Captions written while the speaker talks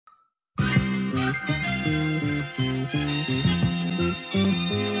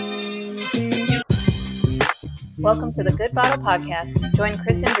Welcome to the Good Bottle Podcast. Join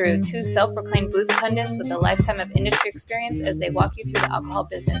Chris and Drew, two self-proclaimed booze pundits with a lifetime of industry experience as they walk you through the alcohol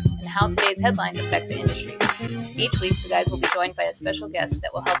business and how today's headlines affect the industry. Each week, the guys will be joined by a special guest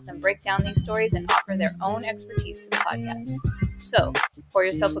that will help them break down these stories and offer their own expertise to the podcast. So, pour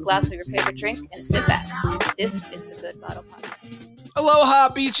yourself a glass of your favorite drink and sit back. This is the Good Bottle Podcast.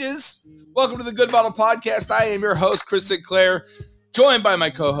 Aloha, beaches! Welcome to the Good Bottle Podcast. I am your host, Chris Sinclair, joined by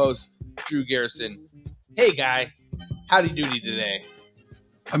my co-host, Drew Garrison. Hey, guy. Howdy doody today.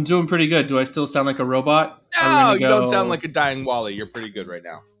 I'm doing pretty good. Do I still sound like a robot? No, you don't sound like a dying Wally. You're pretty good right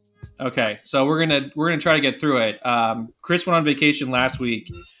now. Okay, so we're gonna try to get through it. Chris went on vacation last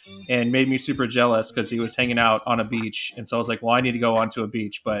week and made me super jealous because he was hanging out on a beach, and so I was like, "Well, I need to go onto a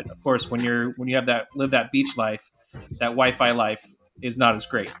beach." But of course, when you have live that beach life, that Wi-Fi life is not as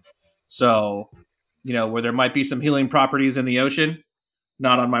great. So, where there might be some healing properties in the ocean,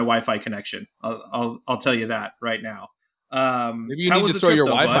 not on my Wi-Fi connection. I'll tell you that right now. Maybe you need to throw your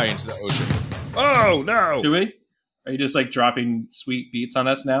Wi-Fi into the ocean. Oh no! Should we? Are you just like dropping sweet beats on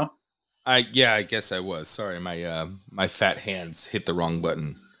us now? I guess I was. Sorry, my fat hands hit the wrong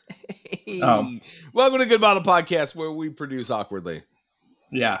button. Oh. Welcome to Good Bottle Podcast, where we produce awkwardly.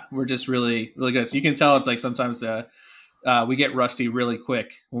 Yeah, we're just really, really good. So you can tell it's like sometimes we get rusty really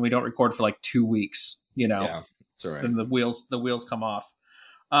quick when we don't record for like 2 weeks. Yeah, that's all right. Then the wheels come off.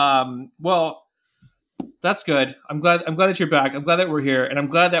 Well, that's good. I'm glad that you're back. I'm glad that we're here, and I'm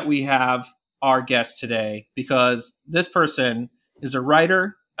glad that we have our guest today because this person is a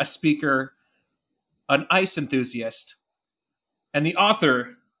writer, a speaker, an ice enthusiast, and the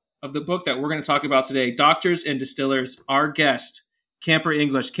author of the book that we're going to talk about today, Doctors and Distillers. Our guest, Camper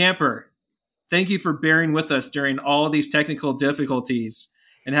English. Camper, thank you for bearing with us during all these technical difficulties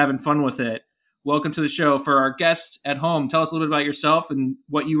and having fun with it. Welcome to the show. For our guests at home, tell us a little bit about yourself and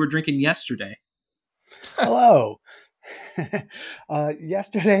what you were drinking yesterday. Hello.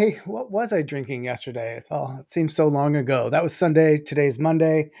 Yesterday, what was I drinking yesterday? It seems so long ago. That was Sunday. Today's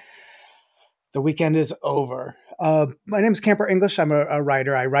Monday. The weekend is over. My name is Camper English. I'm a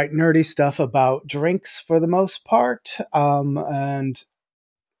writer. I write nerdy stuff about drinks for the most part. And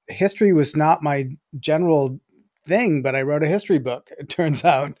history was not my general thing, but I wrote a history book, it turns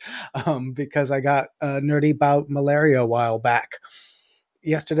out, because I got nerdy about malaria a while back.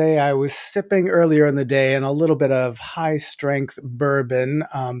 Yesterday, I was sipping earlier in the day and a little bit of high-strength bourbon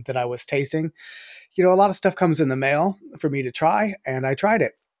that I was tasting. A lot of stuff comes in the mail for me to try, and I tried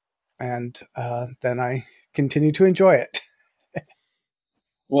it. And then I continued to enjoy it.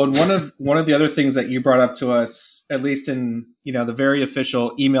 Well, one of the other things that you brought up to us, at least in the very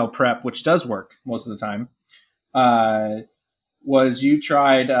official email prep, which does work most of the time, was you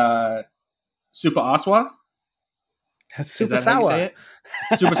tried Supa Aswa. That's super sour.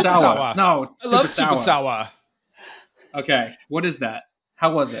 Super sour. No, I love super sour. Okay, what is that?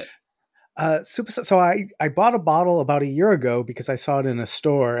 How was it? So I bought a bottle about a year ago because I saw it in a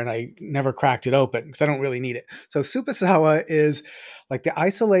store and I never cracked it open because I don't really need it. So super sour is like the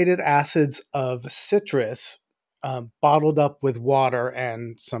isolated acids of citrus bottled up with water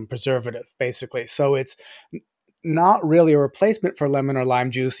and some preservative, basically. So it's not really a replacement for lemon or lime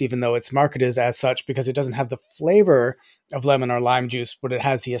juice, even though it's marketed as such, because it doesn't have the flavor of lemon or lime juice, but it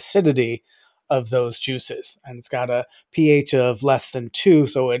has the acidity of those juices. And it's got a pH of less than 2,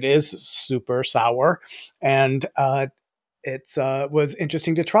 so it is super sour. And it was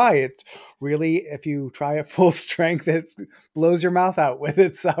interesting to try. It really, if you try it full strength, it blows your mouth out with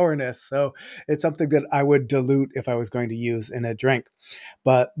its sourness. So it's something that I would dilute if I was going to use in a drink.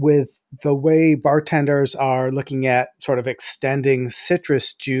 But with the way bartenders are looking at sort of extending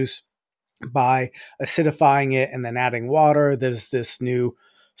citrus juice by acidifying it and then adding water, there's this new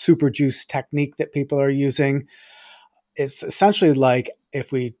super juice technique that people are using. It's essentially like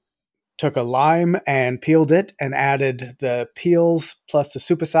if we took a lime and peeled it and added the peels plus the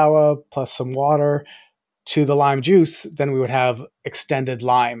super sour plus some water to the lime juice, then we would have extended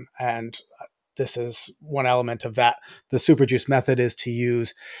lime. And this is one element of that. The super juice method is to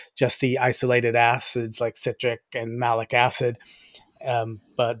use just the isolated acids like citric and malic acid.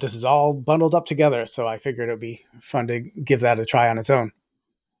 But this is all bundled up together. So I figured it would be fun to give that a try on its own.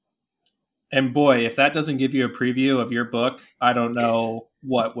 And boy, if that doesn't give you a preview of your book, I don't know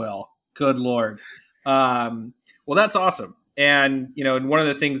what will. Good Lord. Well, that's awesome. And, and one of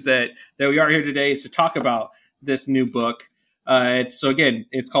the things that we are here today is to talk about this new book.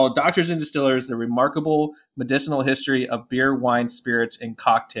 It's called Doctors and Distillers, The Remarkable Medicinal History of Beer, Wine, Spirits, and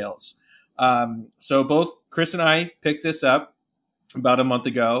Cocktails. So both Chris and I picked this up about a month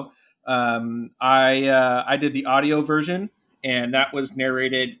ago. I did the audio version, and that was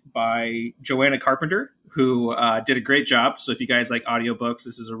narrated by Joanna Carpenter, who did a great job. So if you guys like audiobooks,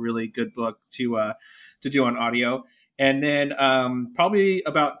 this is a really good book to do on audio. And then probably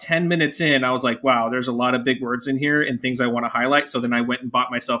about 10 minutes in, I was like, wow, there's a lot of big words in here and things I want to highlight. So then I went and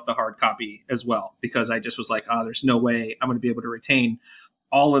bought myself the hard copy as well, because I just was like, oh, there's no way I'm going to be able to retain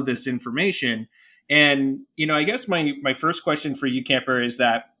all of this information. And, I guess my first question for you, Camper, is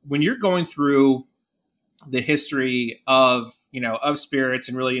that when you're going through the history of spirits,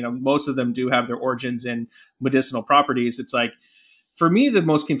 and really, most of them do have their origins in medicinal properties, it's like, for me, the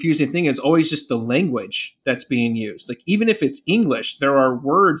most confusing thing is always just the language that's being used. Like, even if it's English, there are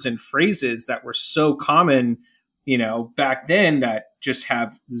words and phrases that were so common, back then, that just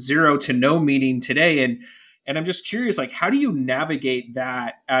have zero to no meaning today. And I'm just curious, like, how do you navigate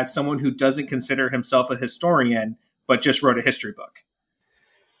that as someone who doesn't consider himself a historian, but just wrote a history book?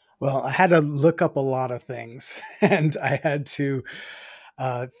 Well, I had to look up a lot of things, and I had to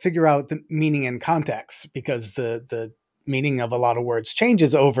figure out the meaning and context, because the meaning of a lot of words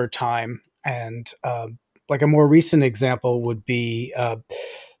changes over time. And like a more recent example would be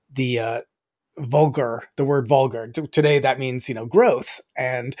the vulgar, the word vulgar. Today that means, gross.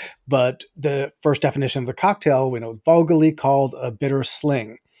 But the first definition of the cocktail, vulgarly called a bitter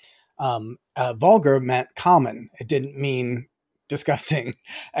sling. Vulgar meant common. It didn't mean disgusting.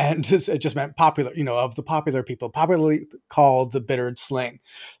 And it just meant popular, of the popular people, popularly called the bitter sling.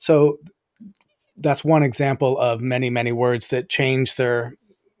 So that's one example of many, many words that change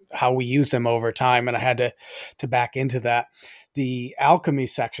how we use them over time. And I had to back into that. The alchemy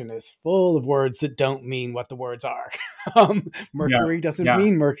section is full of words that don't mean what the words are. Mercury doesn't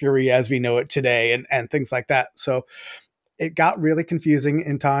mean mercury as we know it today, and things like that. So it got really confusing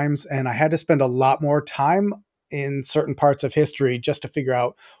in times, and I had to spend a lot more time in certain parts of history just to figure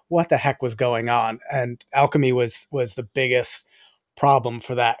out what the heck was going on. And alchemy was the biggest problem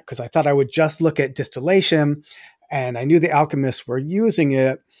for that, because I thought I would just look at distillation, and I knew the alchemists were using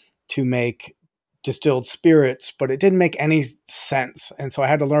it to make distilled spirits, but it didn't make any sense. And so I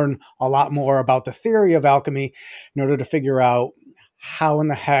had to learn a lot more about the theory of alchemy in order to figure out how in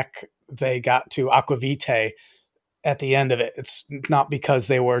the heck they got to aquavitae at the end of it. It's not because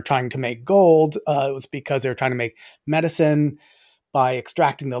they were trying to make gold. It was because they were trying to make medicine by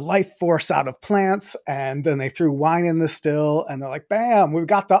extracting the life force out of plants. And then they threw wine in the still, and they're like, bam, we've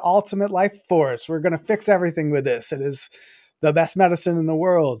got the ultimate life force. We're going to fix everything with this. It is the best medicine in the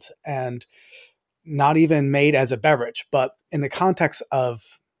world. And not even made as a beverage, but in the context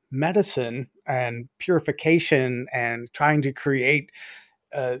of medicine and purification and trying to create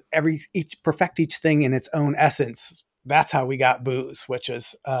perfect each thing in its own essence. That's how we got booze, which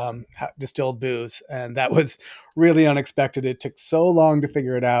is distilled booze. And that was really unexpected. It took so long to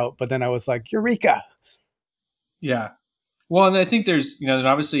figure it out, but then I was like, Eureka. Yeah. Well, and I think there's, and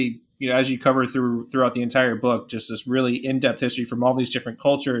obviously, as you cover throughout the entire book, just this really in-depth history from all these different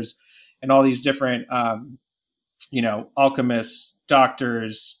cultures and all these different, alchemists,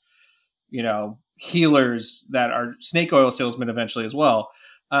 doctors, healers that are snake oil salesmen eventually as well.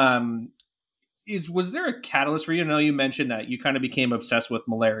 Was there a catalyst for you? I know you mentioned that you kind of became obsessed with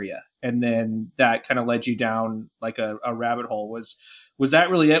malaria, and then that kind of led you down like a rabbit hole. Was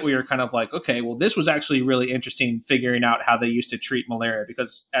that really it? Where you're kind of like, okay, well, this was actually really interesting figuring out how they used to treat malaria,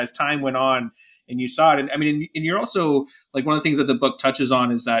 because as time went on and you saw it, and I mean, and you're also like, one of the things that the book touches on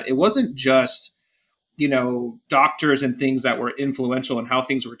is that it wasn't just, doctors and things that were influential in how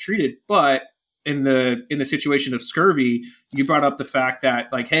things were treated, but in the situation of scurvy, you brought up the fact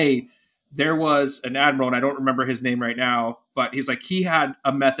that, like, hey, there was an admiral, and I don't remember his name right now, but he's like, he had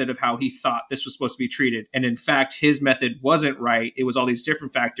a method of how he thought this was supposed to be treated. And in fact, his method wasn't right. It was all these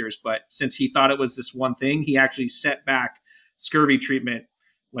different factors. But since he thought it was this one thing, he actually set back scurvy treatment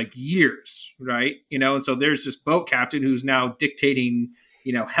like years, right? And so there's this boat captain who's now dictating,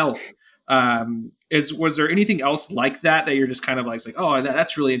 health. Was there anything else like that you're just kind of like, oh,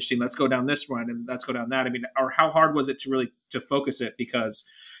 that's really interesting. Let's go down this one and let's go down that. I mean, or how hard was it to focus it? Because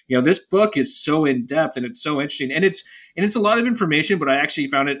this book is so in depth and it's so interesting, and it's a lot of information, but I actually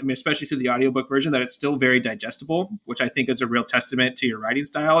found it, I mean, especially through the audiobook version, that it's still very digestible, which I think is a real testament to your writing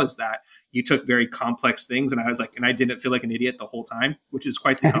style, is that you took very complex things. And I was like, and I didn't feel like an idiot the whole time, which is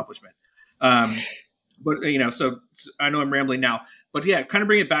quite the accomplishment. But, so I know I'm rambling now, but yeah, kind of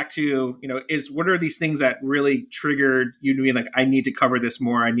bring it back to, what are these things that really triggered you to be like, I need to cover this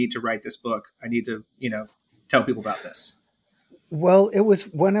more. I need to write this book. I need to, tell people about this. Well, it was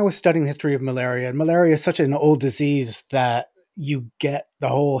when I was studying the history of malaria, and malaria is such an old disease that you get the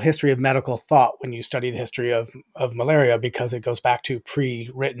whole history of medical thought when you study the history of malaria, because it goes back to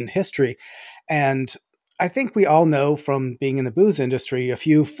pre-written history. And I think we all know from being in the booze industry a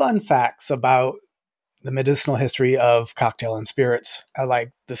few fun facts about the medicinal history of cocktail and spirits,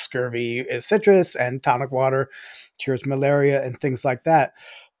 like the scurvy is citrus and tonic water cures malaria and things like that.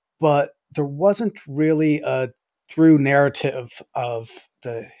 But there wasn't really a through narrative of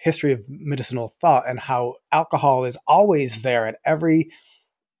the history of medicinal thought and how alcohol is always there at every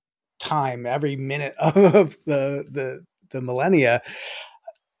time, every minute of the millennia.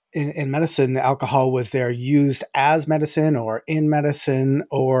 In medicine, alcohol was there used as medicine or in medicine,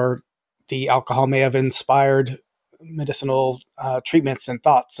 or the alcohol may have inspired medicinal treatments and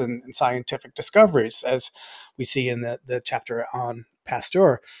thoughts and scientific discoveries, as we see in the chapter on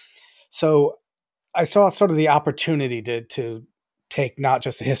Pasteur. So I saw sort of the opportunity to take not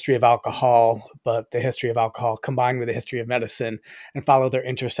just the history of alcohol, but the history of alcohol combined with the history of medicine and follow their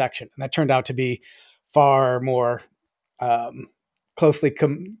intersection. And that turned out to be far more closely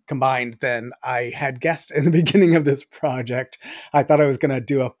combined than I had guessed in the beginning of this project. I thought I was going to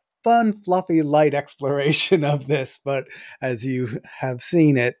do a fun, fluffy, light exploration of this, but as you have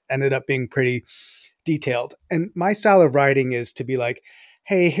seen, it ended up being pretty detailed. And my style of writing is to be like,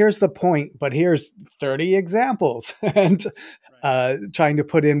 hey, here's the point, but here's 30 examples, and trying to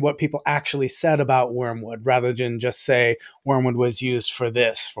put in what people actually said about wormwood rather than just say wormwood was used for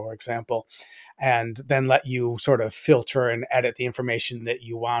this, for example, and then let you sort of filter and edit the information that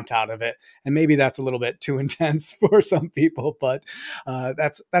you want out of it. And maybe that's a little bit too intense for some people, but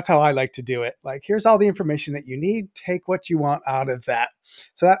that's how I like to do it. Like, here's all the information that you need. Take what you want out of that.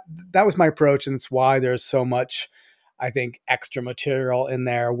 So that was my approach, and it's why there's so much, I think, extra material in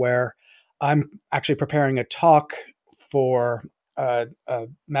there, where I'm actually preparing a talk for a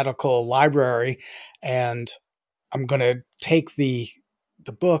medical library, and I'm going to take the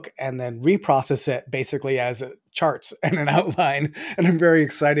book and then reprocess it basically as charts and an outline. And I'm very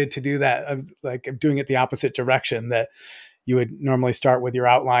excited to do that. I'm doing it the opposite direction, that you would normally start with your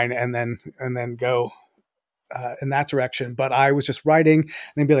outline and then go in that direction. But I was just writing and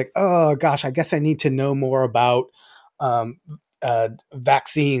then be like, oh gosh, I guess I need to know more about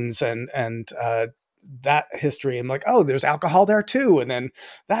vaccines and that history. I'm like, oh, there's alcohol there too. And then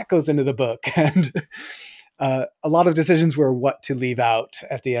that goes into the book. And a lot of decisions were what to leave out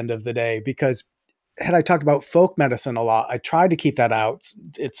at the end of the day, because had I talked about folk medicine a lot, I tried to keep that out.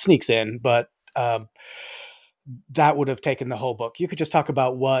 It sneaks in, but that would have taken the whole book. You could just talk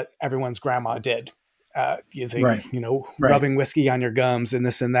about what everyone's grandma did, using, Right. rubbing whiskey on your gums and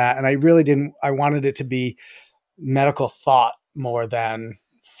this and that. And I really didn't, I wanted it to be medical thought more than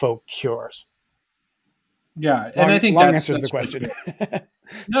folk cures. Yeah. And I think long that's answers the really question. good.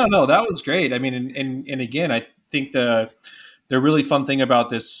 No, that was great. I mean, and again, I think the really fun thing about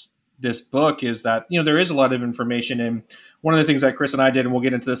this book is that, there is a lot of information. And one of the things that Chris and I did, and we'll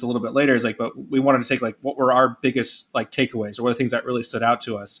get into this a little bit later, is but we wanted to take what were our biggest takeaways, or what are the things that really stood out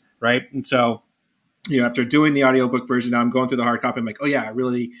to us. Right. And so, after doing the audiobook version, now I'm going through the hard copy. I'm like, oh yeah, I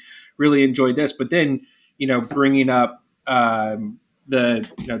really, really enjoyed this. But then, bringing up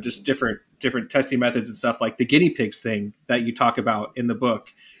the, just different testing methods and stuff, like the guinea pigs thing that you talk about in the book,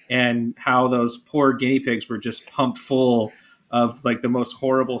 and how those poor guinea pigs were just pumped full of the most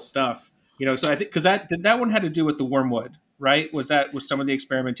horrible stuff. So I think because that one had to do with the wormwood, right? Was some of the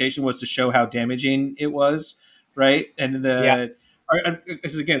experimentation was to show how damaging it was, right? And again,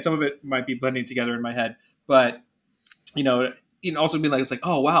 some of it might be blending together in my head, but also be it's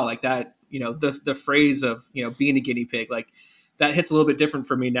oh wow, that the phrase of being a guinea pig, that hits a little bit different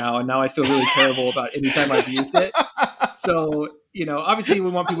for me now, and now I feel really terrible about any time I've used it. So obviously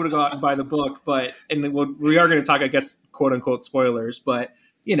we want people to go out and buy the book, but we are going to talk, I guess, quote unquote spoilers, but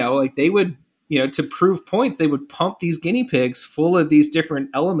they would, to prove points, they would pump these guinea pigs full of these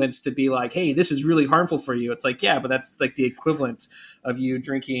different elements to be like, hey, this is really harmful for you. It's yeah, but that's the equivalent of you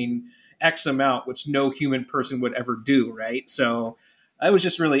drinking X amount, which no human person would ever do, right? So I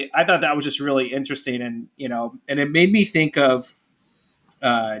thought that was just really interesting, and and it made me think of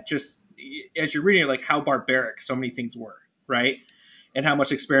just as you're reading it, how barbaric so many things were, right? And how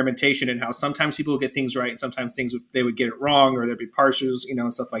much experimentation, and how sometimes people would get things right, and sometimes they would get it wrong, or there'd be partials,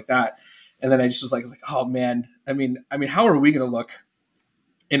 and stuff like that. And then I just was like, oh man, I mean, how are we going to look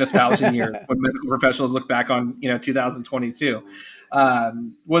in 1,000 years when medical professionals look back on 2022?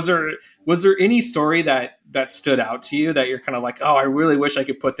 Was there any story that stood out to you that you're kind of oh, I really wish I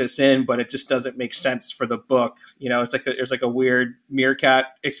could put this in, but it just doesn't make sense for the book? It's there's a weird meerkat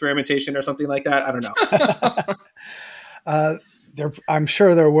experimentation or something like that. I don't know. I'm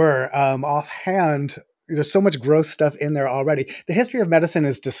sure there were. Offhand, there's so much gross stuff in there already. The history of medicine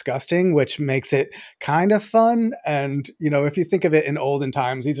is disgusting, which makes it kind of fun. And, if you think of it in olden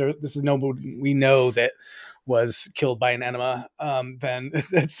times, this is nobody we know that was killed by an enema, then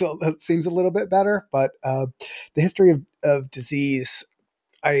it seems a little bit better. But the history of disease,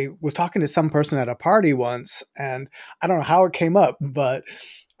 I was talking to some person at a party once, and I don't know how it came up, but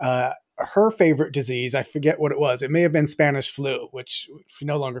her favorite disease, I forget what it was. It may have been Spanish flu, which we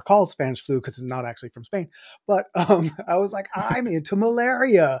no longer call Spanish flu because it's not actually from Spain. But I was like, I'm into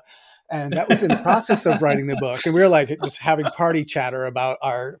malaria. And that was in the process of writing the book. And we were like just having party chatter about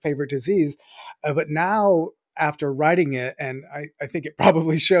our favorite disease. But now, after writing it, and I think it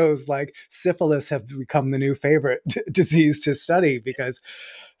probably shows, like, syphilis have become the new favorite disease to study, because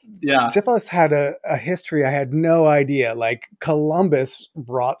syphilis had a history I had no idea. Like, Columbus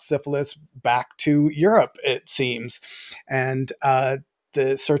brought syphilis back to Europe, it seems. And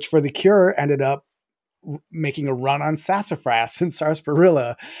the search for the cure ended up making a run on sassafras and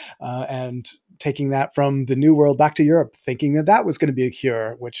sarsaparilla, and taking that from the New World back to Europe, thinking that was going to be a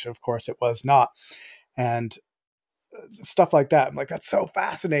cure, which of course it was not. And stuff like that. I'm like, that's so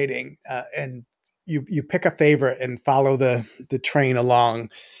fascinating. And you pick a favorite and follow the train along.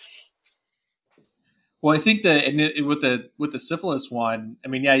 Well, I think that with the syphilis one, I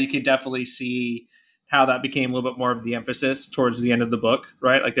mean, yeah, you could definitely see how that became a little bit more of the emphasis towards the end of the book,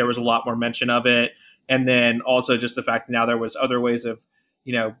 right? Like, there was a lot more mention of it. And then also just the fact that now there was other ways of,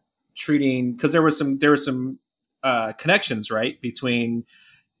 treating, because there was some connections, right, between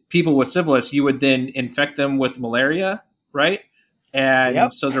people with syphilis. You would then infect them with malaria, right?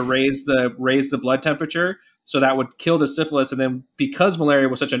 And so to raise the blood temperature, so that would kill the syphilis. And then because malaria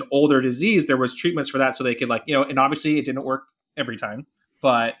was such an older disease, there was treatments for that, so they could, like, and obviously it didn't work every time,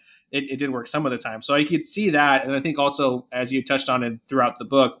 but it did work some of the time. So I could see that. And I think also, as you touched on it throughout the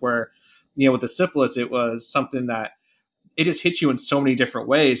book, where, with the syphilis, it was something that it just hit you in so many different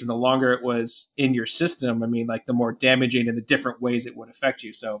ways. And the longer it was in your system, I mean, like, the more damaging and the different ways it would affect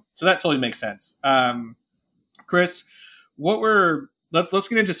you. So that totally makes sense. Chris, let's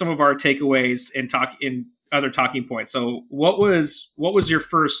get into some of our takeaways and talk in other talking points. So what was your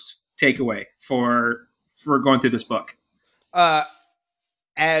first takeaway for going through this book?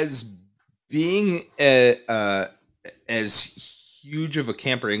 As being as huge of a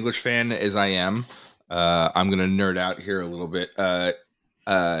Camper English fan as I am, I'm going to nerd out here a little bit.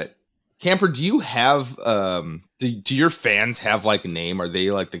 Camper, do you have, do your fans have, like, a name? Are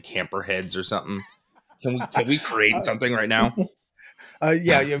they like the Camper Heads or something? Can we create something right now?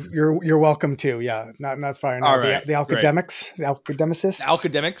 Yeah, you're welcome to. Yeah, that's fine. All right, the academics, the academicists. The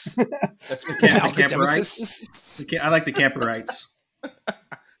academics. That's what Camperites. I like the Camperites.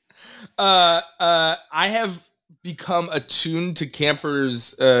 I have become attuned to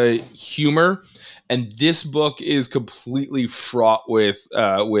Camper's humor, and this book is completely fraught with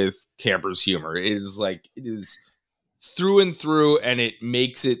Camper's humor. It is through and through, and it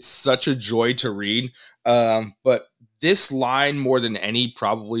makes it such a joy to read. But this line, more than any,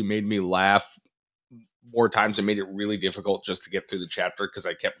 probably made me laugh more times. It made it really difficult just to get through the chapter because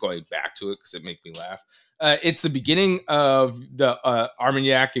I kept going back to it because it made me laugh. It's the beginning of the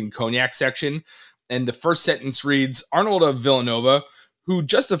Armagnac and Cognac section, and the first sentence reads, Arnold of Villanova, who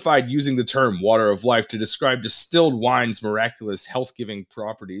justified using the term water of life to describe distilled wine's miraculous health-giving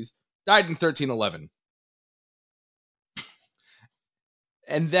properties, died in 1311.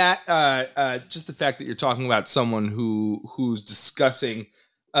 And that, just the fact that you're talking about someone who's discussing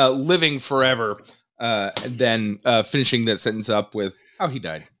living forever, and then finishing that sentence up with how he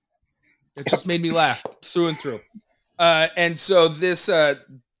died, it just made me laugh through and through. And so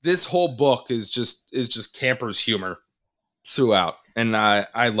this whole book is just Camper's humor throughout, and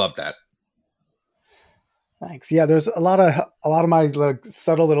I love that. Thanks. Yeah, there's a lot of my, like,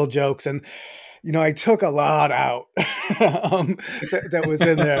 subtle little jokes, and I took a lot out that was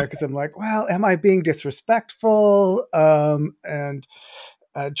in there because I'm like, well, am I being disrespectful? And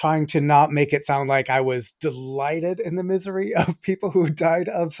trying to not make it sound like I was delighted in the misery of people who died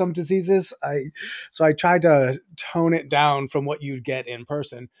of some diseases. So I tried to tone it down from what you'd get in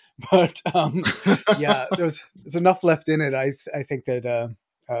person. But yeah, there's enough left in it. I think that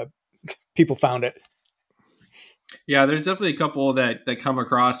people found it. Yeah, there's definitely a couple that come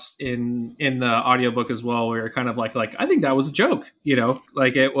across in the audiobook as well, where you're kind of like I think that was a joke,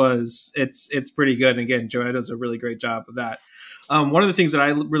 like it's pretty good. And again, Joanna does a really great job of that. One of the things that I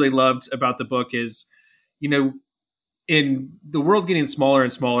really loved about the book is, in the world getting smaller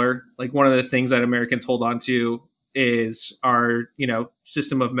and smaller, like, one of the things that Americans hold on to is our,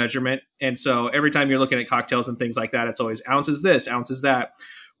 system of measurement. And so every time you're looking at cocktails and things like that, it's always ounces this, ounces that.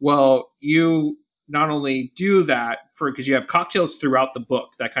 Well, not only do that because you have cocktails throughout the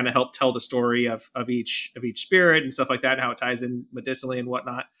book that kind of help tell the story of each spirit and stuff like that, and how it ties in medicinally and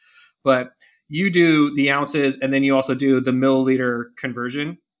whatnot. But you do the ounces, and then you also do the milliliter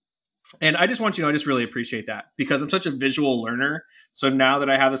conversion. And I just want you to know, I just really appreciate that because I'm such a visual learner. So now that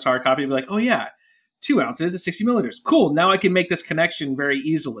I have this hard copy, I'll be like, oh yeah, 2 ounces is 60 milliliters. Cool. Now I can make this connection very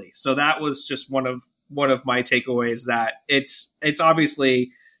easily. So that was just one of my takeaways, that it's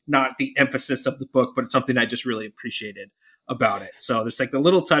obviously not the emphasis of the book, but it's something I just really appreciated about it. So there's like the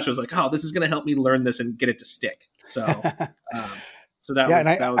little touch was like, oh, this is going to help me learn this and get it to stick. So, so that was,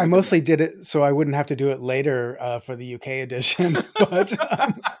 and I mostly did it so I wouldn't have to do it later for the UK edition. But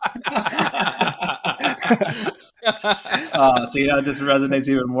see, that just resonates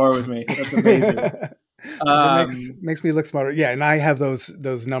even more with me. That's amazing. It makes me look smarter. Yeah, and I have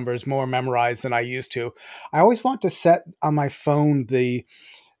those numbers more memorized than I used to. I always want to set on my phone the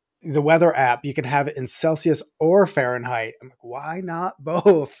weather app. You can have it in Celsius or Fahrenheit. I'm like, why not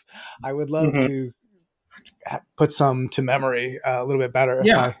both? I would love to put some to memory a little bit better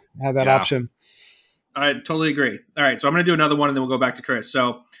if I had that option. I totally agree. All right, so I'm going to do another one, and then we'll go back to Chris.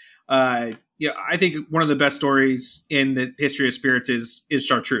 So, I think one of the best stories in the history of spirits is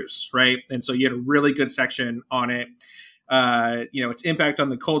chartreuse, right? And so you had a really good section on it. Its impact on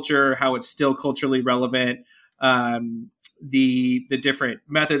the culture, how it's still culturally relevant, the different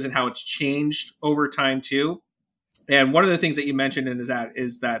methods and how it's changed over time too. And one of the things that you mentioned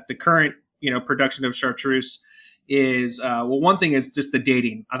is that the current production of chartreuse is one thing is just the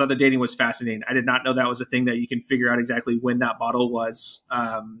dating. I thought the dating was fascinating. I did not know that was a thing that you can figure out exactly when that bottle was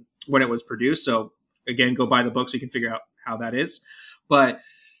when it was produced. So again, go buy the book so you can figure out how that is. But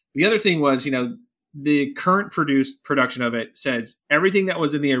the other thing was, the current production of it says everything that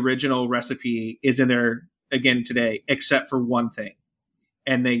was in the original recipe is in there again today, except for one thing.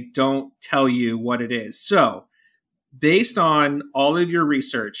 And they don't tell you what it is. So based on all of your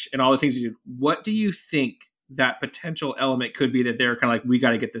research and all the things you do, what do you think that potential element could be that they're kind of like, we got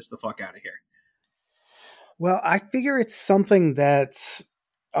to get this the fuck out of here? Well, I figure it's something that's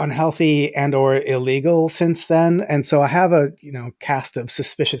unhealthy and or illegal since then. And so I have a, cast of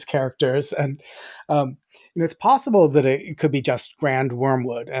suspicious characters, and, it's possible that it could be just grand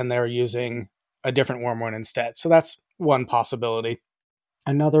wormwood and they're using a different wormwood instead. So that's one possibility.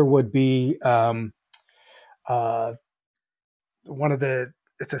 Another would be, it's a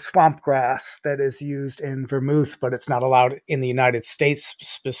swamp grass that is used in vermouth, but it's not allowed in the United States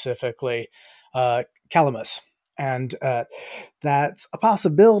specifically, calamus. And that's a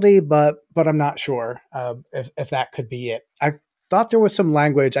possibility, but I'm not sure if that could be it. I thought there was some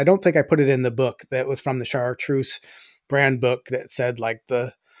language. I don't think I put it in the book that was from the chartreuse brand book that said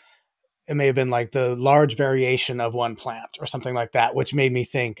it may have been like the large variation of one plant or something like that, which made me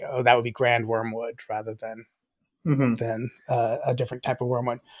think, oh, that would be grand wormwood rather than a different type of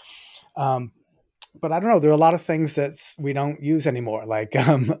wormwood. But I don't know. There are a lot of things that we don't use anymore, like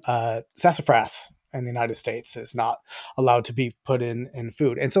sassafras in the United States is not allowed to be put in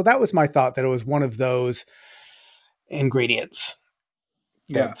food. And so that was my thought, that it was one of those ingredients.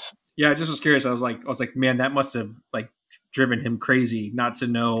 Yeah. I just was curious. I was like, man, that must have driven him crazy not to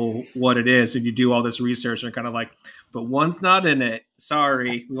know what it is. And you do all this research and kind of like, but one's not in it.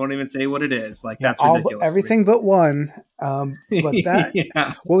 Sorry. We won't even say what it is. That's ridiculous. Everything but one. But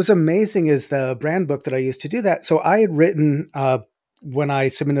that, what was amazing is the brand book that I used to do that. So I had written, when I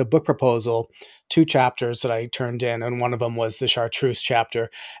submitted a book proposal, 2 chapters that I turned in, and one of them was the chartreuse chapter.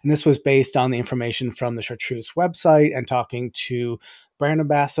 And this was based on the information from the chartreuse website and talking to brand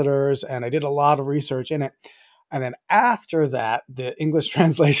ambassadors. And I did a lot of research in it. And then after that, the English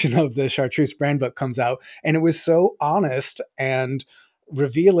translation of the chartreuse brand book comes out, and it was so honest and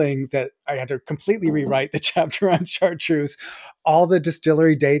revealing that I had to completely rewrite the chapter on chartreuse. All the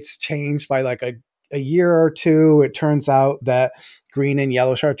distillery dates changed by a year or two. It turns out that green and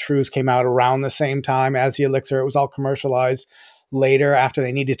yellow chartreuse came out around the same time as the elixir. It was all commercialized later after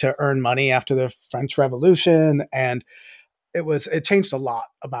they needed to earn money after the French Revolution. And it changed a lot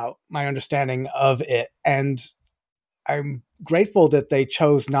about my understanding of it. And I'm grateful that they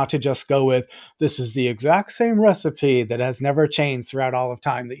chose not to just go with, this is the exact same recipe that has never changed throughout all of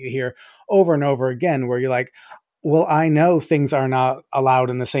time, that you hear over and over again, where you're like, well, I know things are not allowed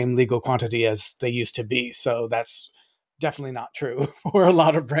in the same legal quantity as they used to be. So that's definitely not true for a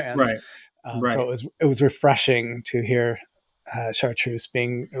lot of brands. Right. So it was refreshing to hear chartreuse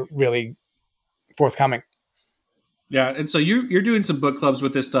being really forthcoming. Yeah, and so you're doing some book clubs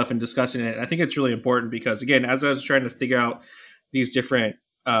with this stuff and discussing it. I think it's really important because, again, as I was trying to figure out these different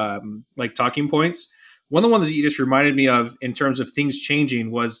talking points, one of the ones that you just reminded me of in terms of things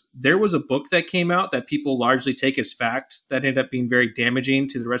changing was there was a book that came out that people largely take as fact that ended up being very damaging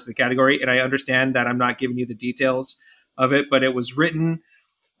to the rest of the category. And I understand that I'm not giving you the details of it, but it was written,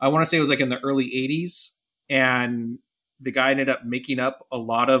 I want to say it was like in the early 80s. And the guy ended up making up a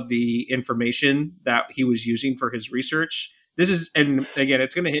lot of the information that he was using for his research. This is, and again,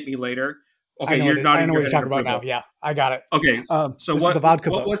 it's going to hit me later. Okay, I you're know nodding what your you're head in talking about now. approval. Yeah, I got it. Okay, so this what? is the vodka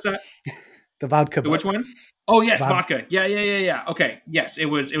What book. was that? The vodka book. Which one? Oh yes, Vod- vodka. Yeah. Okay, yes, it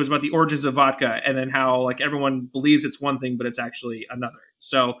was about the origins of vodka, and then how like everyone believes it's one thing, but it's actually another.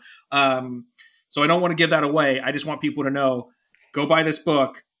 So, so I don't want to give that away. I just want people to know: go buy this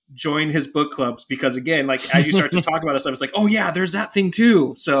book, join his book clubs, because again, like as you start to talk about this stuff, it's like, oh yeah, there's that thing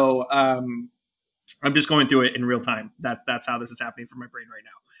too. So, I'm just going through it in real time. That's how this is happening for my brain right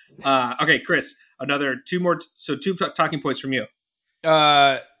now. Okay, Chris, two talking points from you.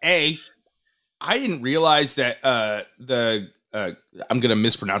 I didn't realize that I'm gonna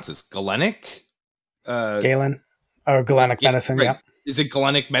mispronounce this Galenic. Galen or Galenic medicine. Right. Yeah. Is it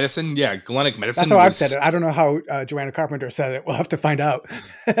Galenic medicine? Yeah, Galenic medicine. That's how I've said it. I don't know how Joanna Carpenter said it. We'll have to find out.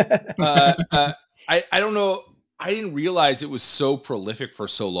 I don't know. I didn't realize it was so prolific for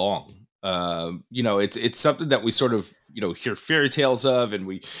so long. It's something that we sort of hear fairy tales of, and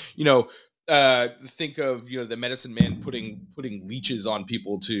we think of the medicine man putting leeches on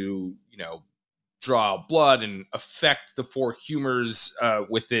people to draw blood and affect the four humors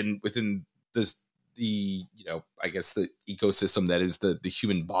within this I guess the ecosystem that is the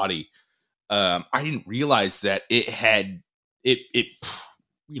human body. I didn't realize that it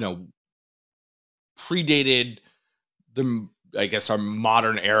predated the our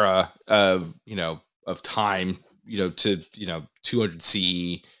modern era of time to 200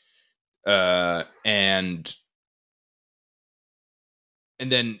 CE and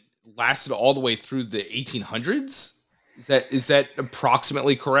then lasted all the way through the 1800s. Is that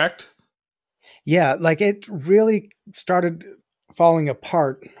approximately correct? Yeah, like it really started falling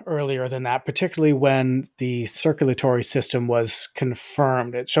apart earlier than that, particularly when the circulatory system was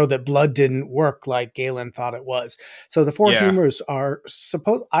confirmed. It showed that blood didn't work like Galen thought it was. So the four humors are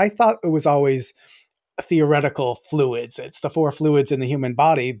I thought it was always theoretical fluids. It's the four fluids in the human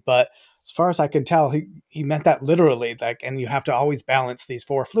body, but as far as I can tell, he meant that literally, and you have to always balance these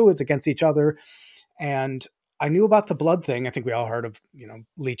four fluids against each other. And I knew about the blood thing. I think we all heard of,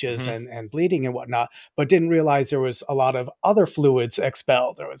 leeches and bleeding and whatnot, but didn't realize there was a lot of other fluids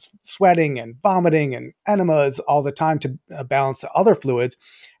expelled. There was sweating and vomiting and enemas all the time to balance the other fluids,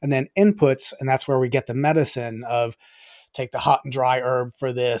 and then inputs. And that's where we get the medicine of take the hot and dry herb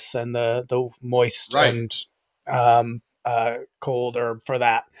for this and the moist and cold herb for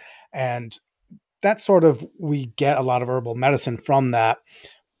that. And that sort of, we get a lot of herbal medicine from that.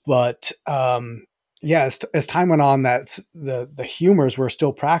 But as time went on, that the humors were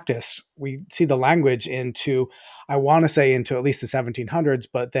still practiced. We see the language into, I want to say into at least the 1700s,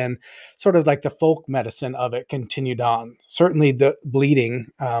 but then sort of like the folk medicine of it continued on. Certainly the bleeding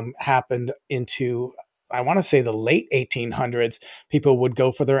happened into, I want to say the late 1800s. People would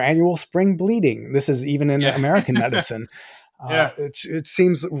go for their annual spring bleeding. This is even in American medicine. It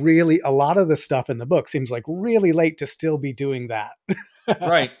seems really, a lot of the stuff in the book seems like really late to still be doing that.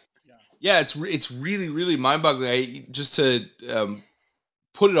 Right. Yeah, it's really, really mind-boggling. Just to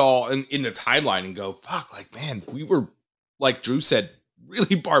put it all in the timeline and go, fuck, like, man, we were, like Drew said,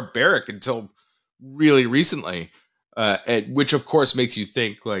 really barbaric until really recently, which of course makes you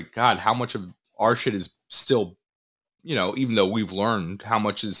think, like, God, how much of our shit is still, even though we've learned, how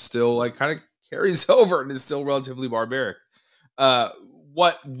much is still like kind of carries over and is still relatively barbaric.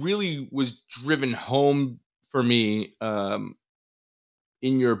 What really was driven home for me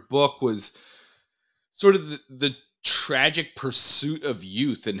in your book was sort of the tragic pursuit of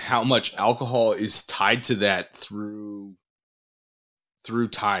youth and how much alcohol is tied to that through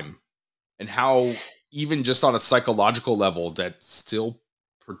time, and how even just on a psychological level that still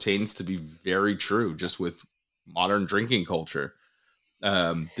pertains to be very true just with modern drinking culture.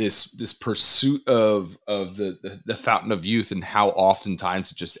 This pursuit of the fountain of youth, and how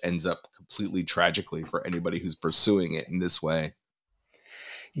oftentimes it just ends up completely tragically for anybody who's pursuing it in this way.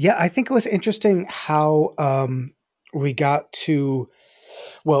 Yeah, I think it was interesting how we got to,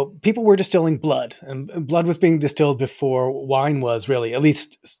 well, people were distilling blood, and blood was being distilled before wine was, really, at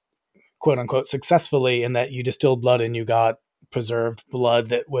least quote unquote successfully, in that you distilled blood and you got preserved blood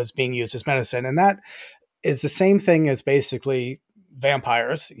that was being used as medicine. And that is the same thing as basically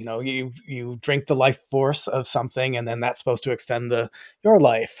vampires. You drink the life force of something, and then that's supposed to extend your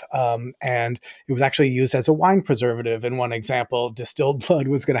life. And it was actually used as a wine preservative in one example. Distilled blood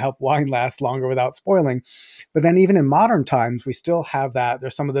was going to help wine last longer without spoiling. But then even in modern times, we still have that.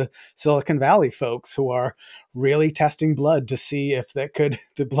 There's some of the Silicon Valley folks who are really testing blood to see if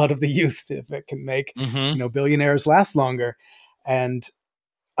the blood of the youth, if it can make, billionaires last longer. And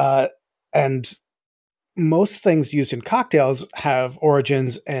and most things used in cocktails have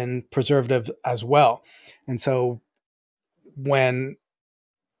origins in preservatives as well. And so when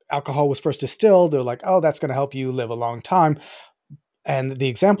alcohol was first distilled, they're like, oh, that's going to help you live a long time. And the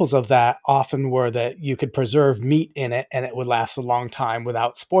examples of that often were that you could preserve meat in it and it would last a long time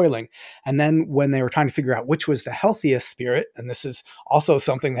without spoiling. And then when they were trying to figure out which was the healthiest spirit, and this is also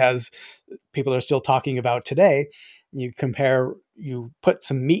something that people are still talking about today, you put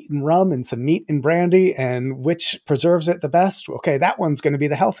some meat in rum and some meat in brandy, and which preserves it the best? Okay, that one's going to be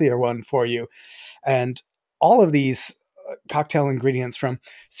the healthier one for you. And all of these cocktail ingredients, from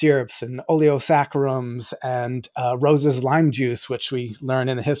syrups and oleosaccharides and Rose's lime juice, which we learn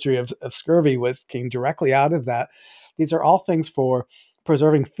in the history of scurvy came directly out of that. These are all things for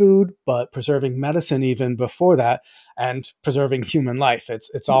preserving food, but preserving medicine even before that, and preserving human life.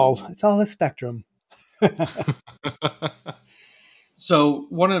 It's all a spectrum. So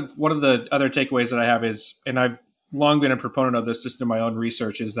one of the other takeaways that I have is, and I've long been a proponent of this just in my own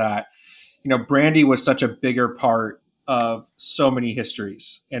research, is that brandy was such a bigger part of so many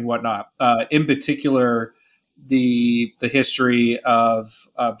histories and whatnot. In particular, the history of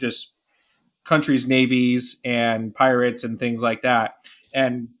just countries' navies and pirates and things like that.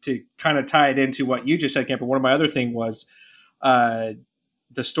 And to kind of tie it into what you just said, Camper, one of my other thing was the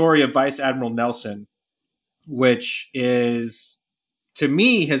story of Vice Admiral Nelson, which is, to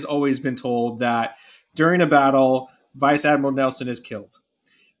me, has always been told that during a battle, Vice Admiral Nelson is killed.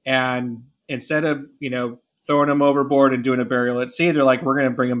 And instead of, throwing him overboard and doing a burial at sea, they're like, we're going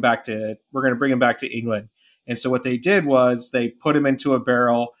to bring him back to England. And so what they did was they put him into a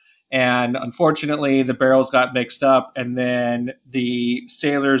barrel, and unfortunately the barrels got mixed up, and then the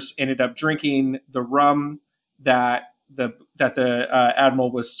sailors ended up drinking the rum that the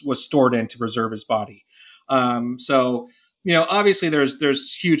admiral was stored in to preserve his body. So obviously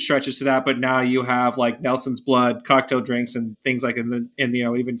there's huge stretches to that, but now you have like Nelson's blood, cocktail drinks, and things like, and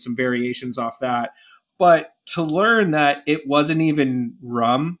even some variations off that. But to learn that it wasn't even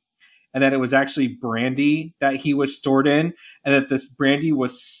rum, and that it was actually brandy that he was stored in, and that this brandy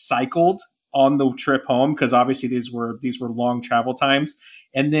was cycled on the trip home, because obviously these were long travel times,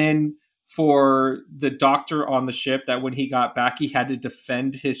 and then for the doctor on the ship, that when he got back, he had to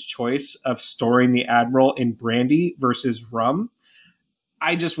defend his choice of storing the admiral in brandy versus rum.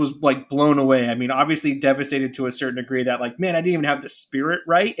 I just was like blown away. I mean, obviously devastated to a certain degree that, like, man, I didn't even have the spirit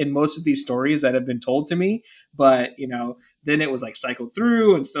right in most of these stories that have been told to me. But, then it was like cycled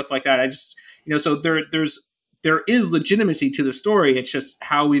through and stuff like that. I just, so there is legitimacy to the story. It's just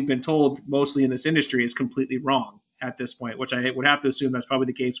how we've been told mostly in this industry is completely wrong at this point, which I would have to assume that's probably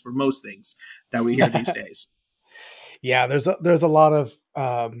the case for most things that we hear these days. Yeah, there's a lot of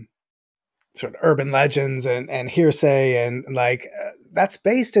sort of urban legends and hearsay, and like that's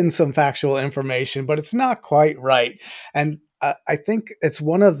based in some factual information, but it's not quite right. And I think it's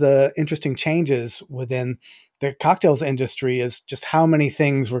one of the interesting changes within the cocktails industry is just how many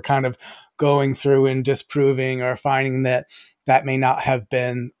things we're kind of going through and disproving, or finding that may not have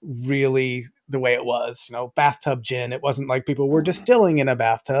been really the way it was. Bathtub gin, it wasn't like people were distilling in a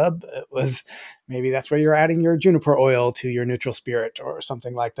bathtub. It was, maybe that's where you're adding your juniper oil to your neutral spirit or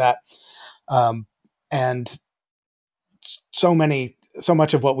something like that. And so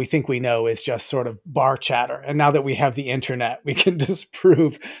much of what we think we know is just sort of bar chatter. And now that we have the internet, we can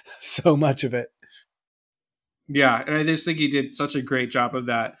disprove so much of it. Yeah. And I just think you did such a great job of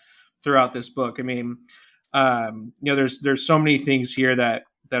that throughout this book. I mean, there's so many things here that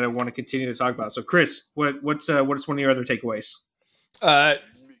I want to continue to talk about. So Chris, what's one of your other takeaways? I'm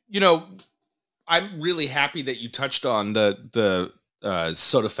really happy that you touched on the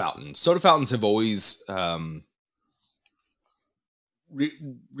soda fountain. Soda fountains have always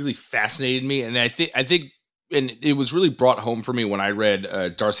really fascinated me, and I think, and it was really brought home for me when I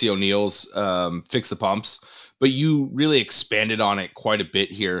read Darcy O'Neill's "Fix the Pumps." But you really expanded on it quite a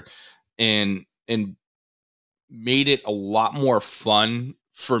bit here, and made it a lot more fun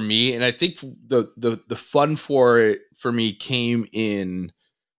for me. And I think the fun for me came in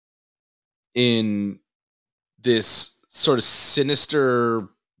this sort of sinister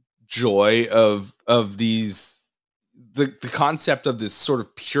joy of these, the concept of this sort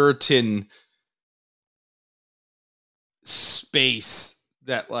of Puritan space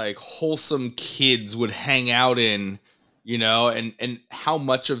that like wholesome kids would hang out in, you know, and how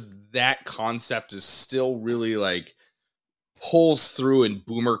much of that concept is still really like pulls through in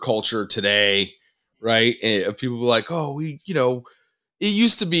boomer culture today, right? And people are like, oh, you know, it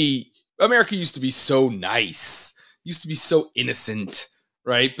used to be, America used to be so nice, used to be so innocent,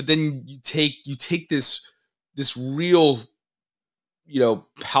 right? But then you take this real, you know,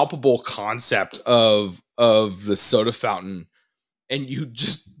 palpable concept of the soda fountain, and you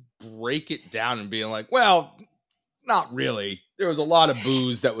just break it down and being like, well, not really. There was a lot of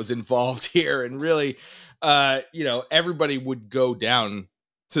booze that was involved here, and really, you know, everybody would go down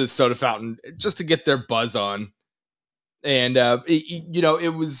to the soda fountain just to get their buzz on. And you know,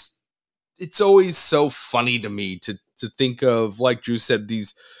 it's always so funny to me to think of, like Drew said,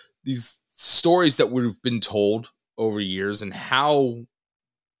 these stories that would have been told over years, and how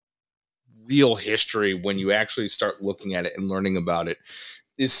real history, when you actually start looking at it and learning about it,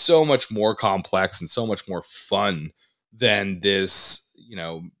 is so much more complex and so much more fun than this, you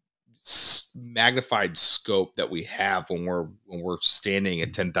know, magnified scope that we have when we're standing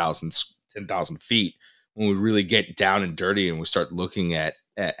at 10,000 feet. When we really get down and dirty and we start looking at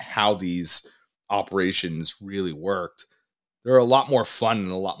how these operations really worked, they're a lot more fun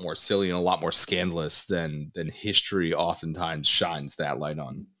and a lot more silly and a lot more scandalous than history oftentimes shines that light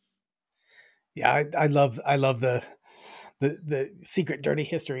on. Yeah, I love the secret dirty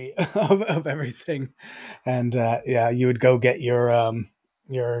history of everything. And yeah, you would go get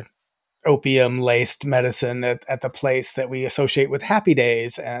your opium laced medicine at the place that we associate with Happy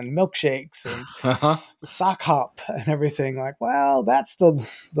Days and milkshakes and the sock hop and everything. Like, well, that's the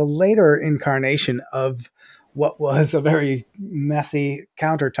later incarnation of what was a very messy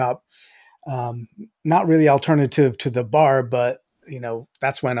countertop. Not really alternative to the bar, but you know,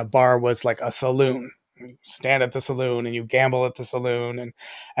 that's when a bar was like a saloon. You stand at the saloon and you gamble at the saloon,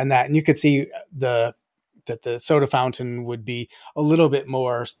 and you could see that the soda fountain would be a little bit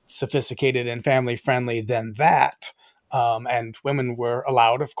more sophisticated and family friendly than that. And women were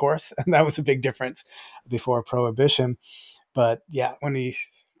allowed, of course, and that was a big difference before Prohibition. But yeah,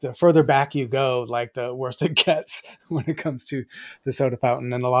 the further back you go, like the worse it gets when it comes to the soda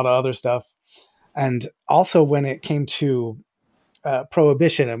fountain and a lot of other stuff. And also when it came to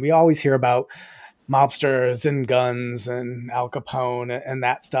Prohibition, and we always hear about mobsters and guns and Al Capone and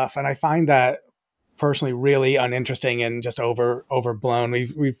that stuff. And I find that personally really uninteresting and just overblown.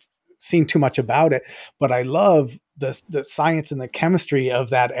 We've seen too much about it, but I love the science and the chemistry of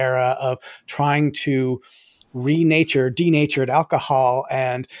that era of trying to denatured alcohol,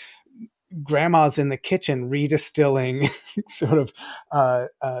 and grandmas in the kitchen redistilling sort of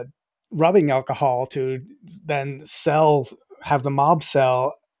rubbing alcohol to then have the mob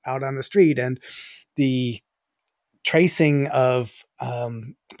sell out on the street, and the tracing of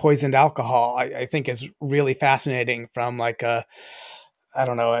poisoned alcohol, I think is really fascinating from like a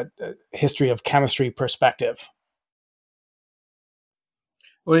history of chemistry perspective.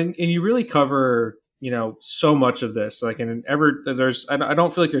 Well, and you really cover, you know, so much of this. Like, and I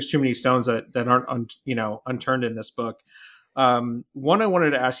don't feel like there's too many stones that aren't unturned in this book. One I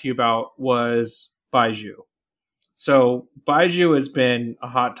wanted to ask you about was Baiju. So Baiju has been a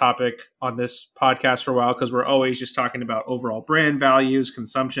hot topic on this podcast for a while because we're always just talking about overall brand values,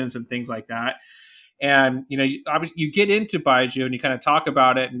 consumptions, and things like that. And you know, obviously, you get into Baiju and you kind of talk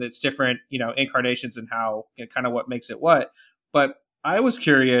about it and its different, you know, incarnations and how, you know, kind of what makes it what. But I was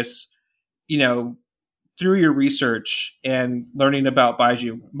curious, you know, through your research and learning about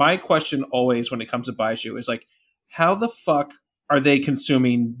Baiju, my question always when it comes to Baiju is like, how the fuck are they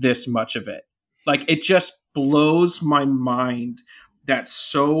consuming this much of it? Like, it just blows my mind that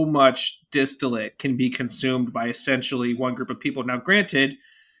so much distillate can be consumed by essentially one group of people. Now, granted,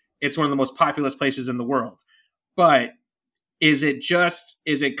 it's one of the most populous places in the world, but is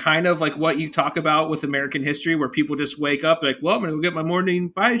it kind of like what you talk about with American history, where people just wake up like, well, I'm going to go get my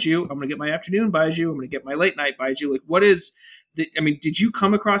morning Baiju, I'm going to get my afternoon Baiju, I'm going to get my late night Baiju? Like, what is I mean, did you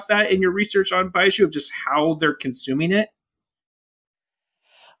come across that in your research on Baiju of just how they're consuming it?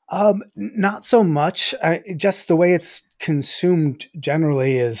 Not so much. Just the way it's consumed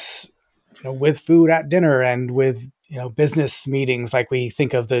generally is, you know, with food at dinner and with, you know, business meetings. Like we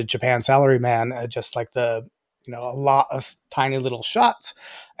think of the Japan Salaryman, just like a lot of tiny little shots,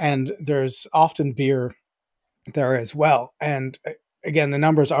 and there's often beer there as well. And again, the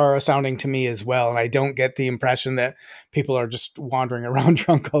numbers are astounding to me as well. And I don't get the impression that people are just wandering around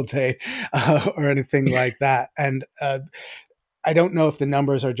drunk all day or anything like that. And I don't know if the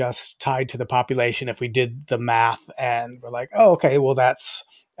numbers are just tied to the population. If we did the math and we're like, oh, okay, well, that's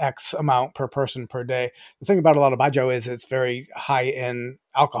X amount per person per day. The thing about a lot of baijiu is it's very high in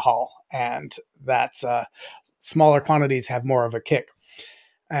alcohol, and that's smaller quantities have more of a kick.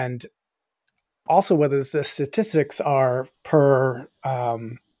 And also, whether the statistics are per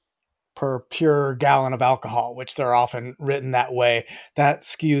pure gallon of alcohol, which they're often written that way, that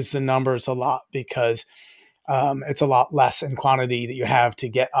skews the numbers a lot because it's a lot less in quantity that you have to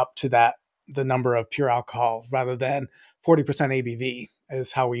get up to the number of pure alcohol rather than 40% ABV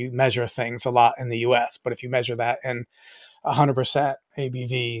is how we measure things a lot in the US. But if you measure that in 100%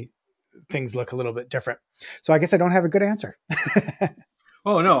 ABV, things look a little bit different. So I guess I don't have a good answer.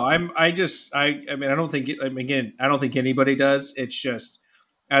 Oh no, I mean, I don't think, again, I don't think anybody does. It's just,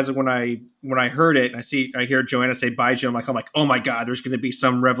 as when I heard it, I hear Joanna say baijiu, I'm like, oh my God, there's going to be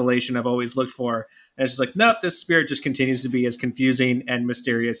some revelation I've always looked for. And it's just like, nope, this spirit just continues to be as confusing and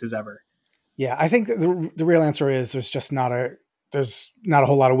mysterious as ever. Yeah, I think the real answer is there's not a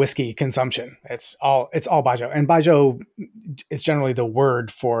whole lot of whiskey consumption. It's all baijiu, and baijiu is generally the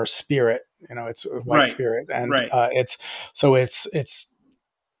word for spirit. It's a white Right. spirit, and Right. it's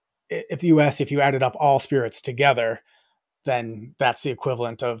if you added up all spirits together, then that's the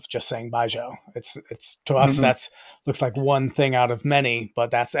equivalent of just saying baijiu. It's to us that's looks like one thing out of many,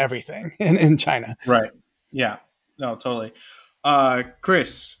 but that's everything in China. Right. Yeah. No, totally.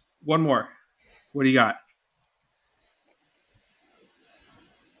 Chris, one more. What do you got?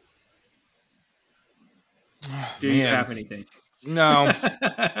 Do you Man. have anything? No.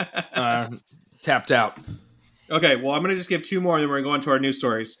 Tapped out. Okay, well, I'm going to just give two more, and then we're going to go into our news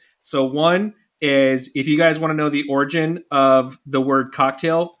stories. So one is, if you guys want to know the origin of the word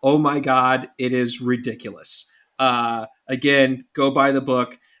cocktail, oh my God, it is ridiculous. Again, go buy the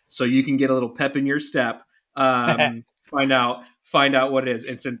book so you can get a little pep in your step. Find out what it is.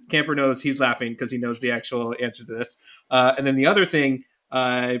 And since Camper knows, he's laughing because he knows the actual answer to this. And then the other thing,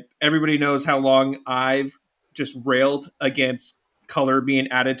 everybody knows how long I've just railed against color being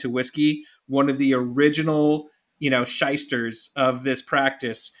added to whiskey. One of the original shysters of this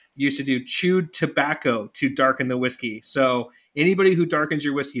practice used to do chewed tobacco to darken the whiskey. So anybody who darkens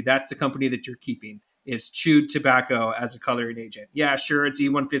your whiskey, that's the company that you're keeping, is chewed tobacco as a coloring agent. Yeah, sure, it's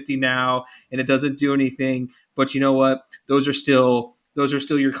E150 now and it doesn't do anything, but you know what? Those are still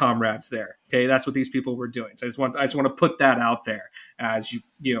your comrades there. Okay, that's what these people were doing. So I just want to put that out there as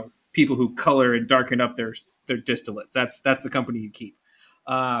people who color and darken up their distillates. That's the company you keep.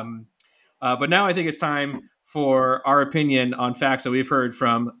 But now I think it's time for our opinion on facts that we've heard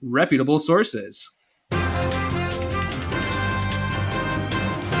from reputable sources.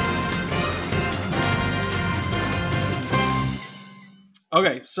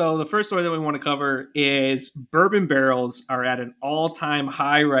 Okay, so the first story that we want to cover is bourbon barrels are at an all-time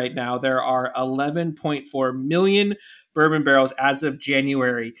high right now. There are 11.4 million bourbon barrels as of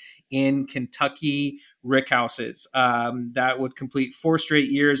January in Kentucky rickhouses. That would complete 4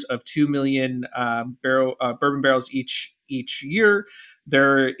 straight years of 2 million bourbon barrels each year.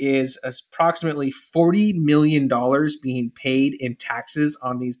 There is approximately $40 million being paid in taxes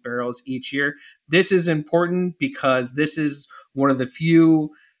on these barrels each year. This is important because this is one of the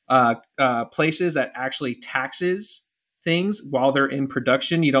few places that actually taxes things while they're in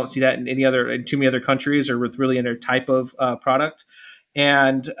production. You don't see that in too many other countries or with really any type of product.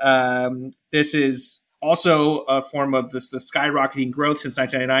 And this is also a form of the skyrocketing growth since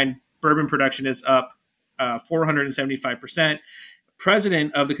 1999. Bourbon production is up 475%.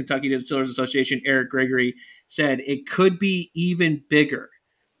 President of the Kentucky Distillers Association, Eric Gregory, said it could be even bigger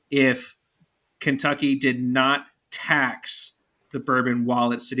if Kentucky did not tax the bourbon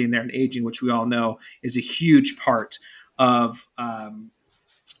while it's sitting there and aging, which we all know is a huge part of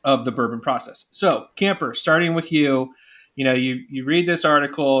the bourbon process. So, Camper, starting with you, you read this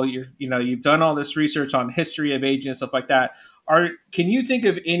article, you've done all this research on history of aging and stuff like that. Can you think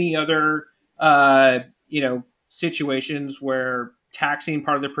of any other situations where taxing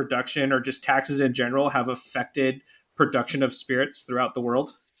part of the production or just taxes in general have affected production of spirits throughout the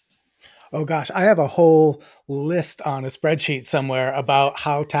world? Oh gosh, I have a whole list on a spreadsheet somewhere about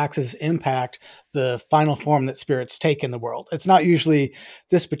how taxes impact the final form that spirits take in the world. It's not usually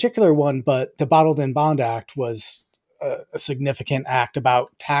this particular one, but the Bottled in Bond Act was a significant act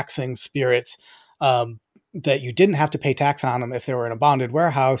about taxing spirits, that you didn't have to pay tax on them if they were in a bonded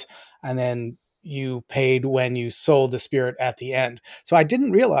warehouse, and then you paid when you sold the spirit at the end. So I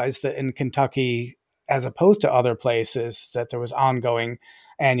didn't realize that in Kentucky, as opposed to other places, that there was ongoing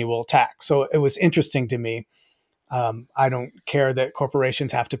annual tax. So it was interesting to me. I don't care that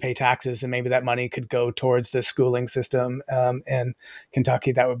corporations have to pay taxes, and maybe that money could go towards the schooling system in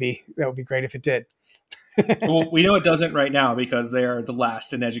Kentucky. That would be great if it did. Well, we know it doesn't right now because they are the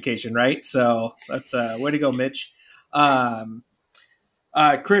last in education, right? So that's way to go, Mitch. Um,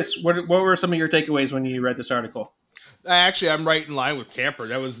 Chris, what were some of your takeaways when you read this article? Actually, I'm right in line with Camper.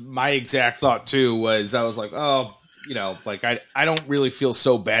 That was my exact thought too. Was I was like, oh, like I don't really feel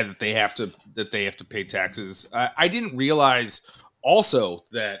so bad that they have to pay taxes. I didn't realize also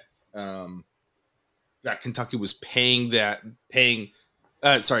that that Kentucky was paying.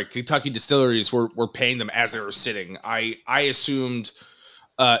 Sorry, Kentucky distilleries were paying them as they were sitting. I assumed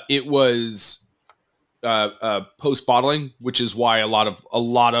it was post bottling, which is why a lot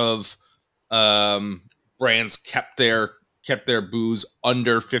of brands kept their booze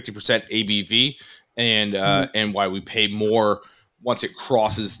under 50% ABV, and why we pay more once it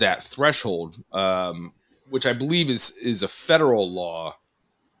crosses that threshold, which I believe is a federal law.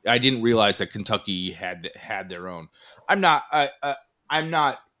 I didn't realize that Kentucky had their own. I'm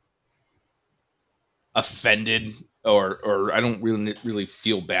not offended, or I don't really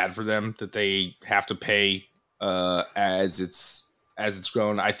feel bad for them that they have to pay as it's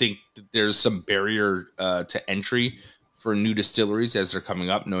grown. I think that there's some barrier to entry for new distilleries as they're coming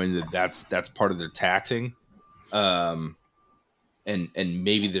up, knowing that that's part of their taxing, um, and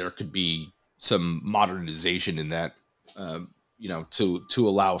maybe there could be some modernization in that, to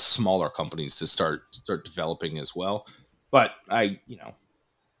allow smaller companies to start developing as well. But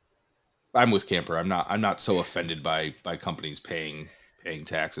I'm with Camper. I'm not so offended by companies paying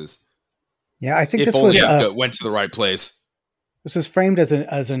taxes. Yeah, I think If this only was it went to the right place. this was framed as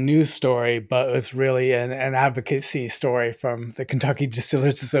a news story, but it was really an advocacy story from the Kentucky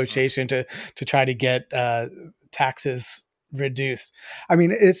Distillers Association to try to get taxes reduced. I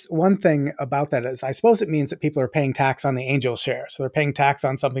mean, it's one thing about that is I suppose it means that people are paying tax on the angel share, so they're paying tax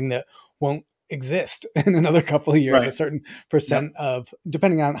on something that won't exist in another couple of years. A Right. certain Yep. percent of,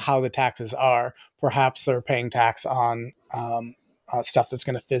 depending on how the taxes are, perhaps they're paying tax on stuff that's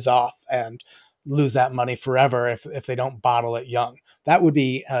going to fizz off and lose that money forever if they don't bottle it young. That would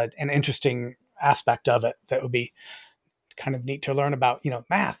be an interesting aspect of it. That would be kind of neat to learn about.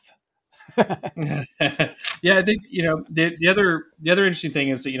 Math. Yeah, I think the other interesting thing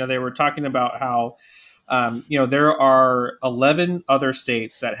is that they were talking about how there are 11 other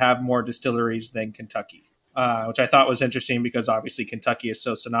states that have more distilleries than Kentucky, which I thought was interesting because obviously Kentucky is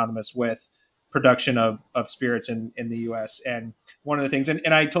so synonymous with production of spirits in the U.S. And one of the things, and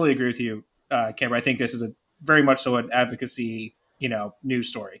I totally agree with you, Cameron. I think this is a very much so an advocacy news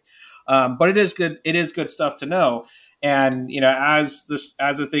story, but it is good. It is good stuff to know. And as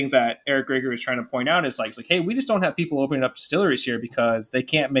the things that Eric Gregory is trying to point out is like, hey, we just don't have people opening up distilleries here because they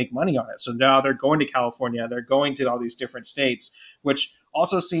can't make money on it. So now they're going to California, they're going to all these different states, which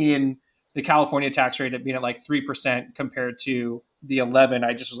also seeing the California tax rate at being at like 3% compared to the 11.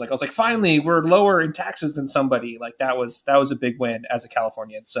 I was like, finally, we're lower in taxes than somebody. Like that was a big win as a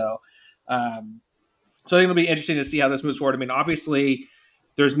Californian. So I think it'll be interesting to see how this moves forward. I mean, obviously,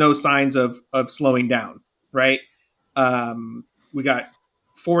 there's no signs of slowing down, right? We got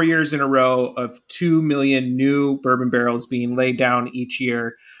 4 years in a row of 2 million new bourbon barrels being laid down each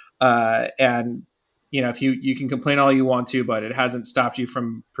year, and if you can complain all you want to, but it hasn't stopped you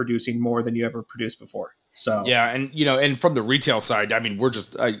from producing more than you ever produced before. So Yeah, and from the retail side, I mean,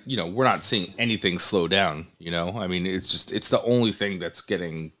 we're not seeing anything slow down. I mean, it's the only thing that's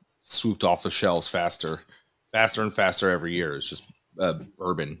getting swooped off the shelves faster and faster every year. It's just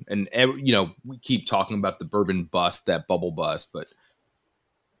bourbon, and we keep talking about the bourbon bust, that bubble bust, but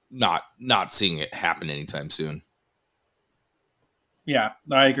not seeing it happen anytime soon. yeah,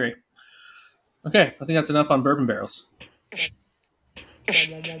 I agree. Okay, I think that's enough on bourbon barrels.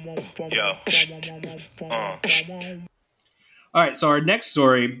 Yo. All right, so our next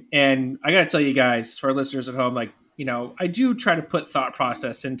story, and I got to tell you guys, for our listeners at home, like, I do try to put thought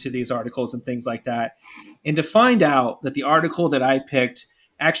process into these articles and things like that. And to find out that the article that I picked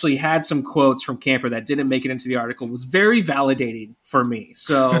actually had some quotes from Camper that didn't make it into the article was very validating for me.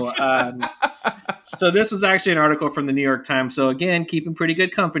 So, so this was actually an article from the New York Times. So again, keeping pretty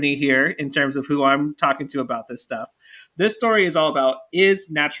good company here in terms of who I'm talking to about this stuff. This story is all about,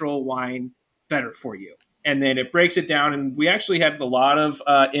 is natural wine better for you? And then it breaks it down. And we actually had a lot of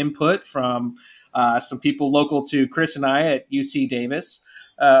input from some people local to Chris and I at UC Davis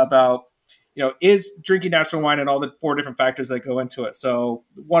about, is drinking natural wine and all the 4 different factors that go into it. So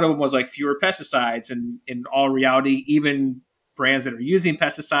one of them was like fewer pesticides. And in all reality, even brands that are using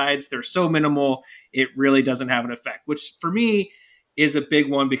pesticides, they're so minimal, it really doesn't have an effect, which for me is a big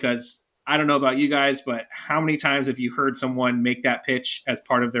one because I don't know about you guys, but how many times have you heard someone make that pitch as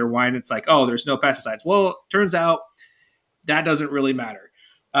part of their wine? It's like, oh, there's no pesticides. Well, turns out that doesn't really matter.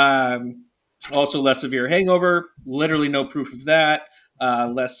 Also, less severe hangover. Literally no proof of that.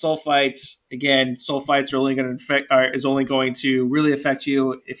 Less sulfites. Again, sulfites are only going to is only going to really affect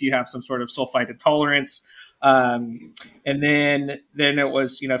you if you have some sort of sulfite intolerance. And then it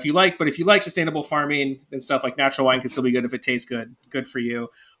was, if you like sustainable farming and stuff, like natural wine can still be good if it tastes good for you.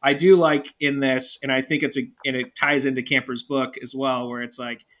 I do like in this, and I think and it ties into Camper's book as well, where it's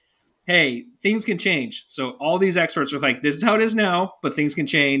like, hey, things can change. So all these experts are like, this is how it is now, but things can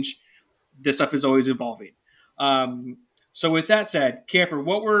change. This stuff is always evolving. So with that said, Camper,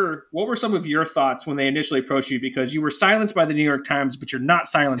 what were some of your thoughts when they initially approached you? Because you were silenced by the New York Times, but you're not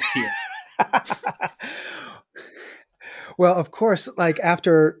silenced here. Well, of course,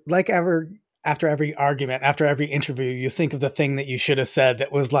 after every argument, after every interview, you think of the thing that you should have said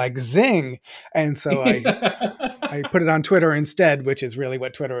that was like zing. And so I put it on Twitter instead, which is really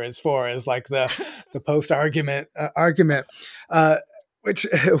what Twitter is for, is like the post argument,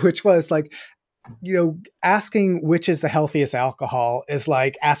 which was like, asking which is the healthiest alcohol is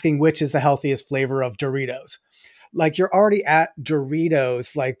like asking which is the healthiest flavor of Doritos. Like, you're already at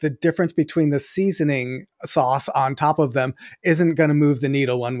Doritos. Like, the difference between the seasoning sauce on top of them isn't going to move the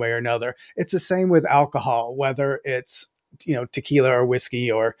needle one way or another. It's the same with alcohol, whether it's, tequila or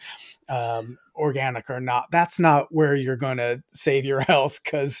whiskey or organic or not. That's not where you're going to save your health,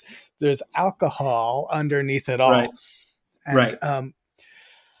 because there's alcohol underneath it all. Right. And, right.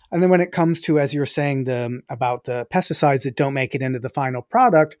 And then when it comes to, as you were saying, about the pesticides that don't make it into the final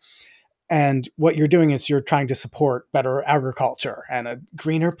product, and what you're doing is you're trying to support better agriculture and a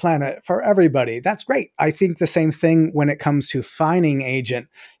greener planet for everybody. That's great. I think the same thing when it comes to fining agent.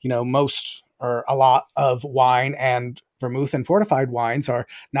 Most or a lot of wine and vermouth and fortified wines are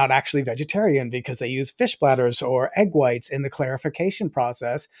not actually vegetarian because they use fish bladders or egg whites in the clarification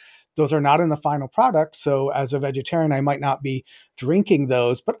process. Those are not in the final product. So as a vegetarian, I might not be drinking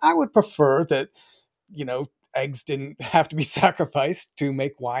those, but I would prefer that, eggs didn't have to be sacrificed to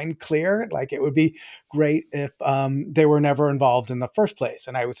make wine clear. Like, it would be great if they were never involved in the first place.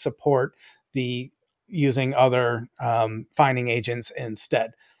 And I would support the using other fining agents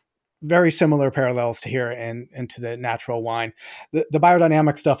instead. Very similar parallels to here and into the natural wine. The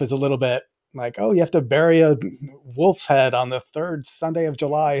biodynamic stuff is a little bit like, oh, you have to bury a wolf's head on the third Sunday of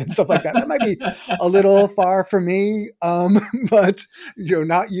July and stuff like that. That might be a little far for me, but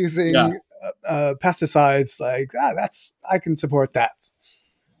not using pesticides, like I can support that.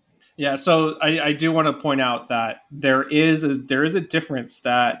 Yeah, so I do want to point out that there is a difference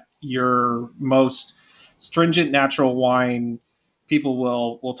that your most stringent natural wine people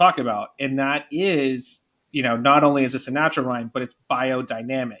will talk about, and that is, not only is this a natural wine, but it's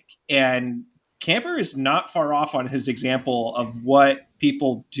biodynamic. And Camper is not far off on his example of what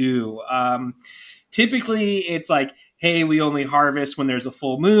people do. Typically, it's like, hey, we only harvest when there's a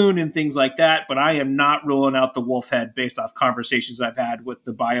full moon and things like that. But I am not ruling out the wolf head based off conversations I've had with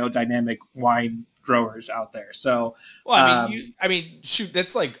the biodynamic wine growers out there. So, well, shoot,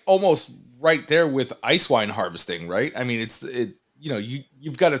 that's like almost right there with ice wine harvesting, right? I mean,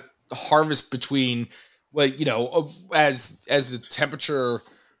 you've got to harvest between, as the temperature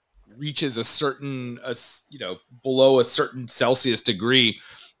reaches a certain, below a certain Celsius degree,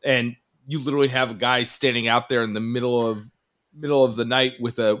 and you literally have a guy standing out there in the middle of the night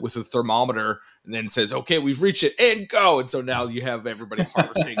with a thermometer, and then says, "Okay, we've reached it, and go." And so now you have everybody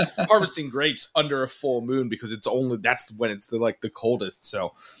harvesting grapes under a full moon, because that's when it's the coldest.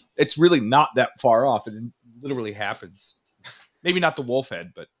 So it's really not that far off. It literally happens. Maybe not the wolf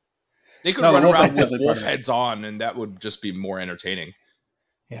head, but they could run around with wolf heads on, and that would just be more entertaining.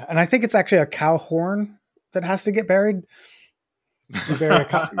 Yeah, and I think it's actually a cow horn that has to get buried. There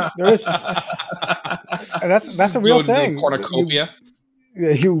is, that's a real thing. Cornucopia.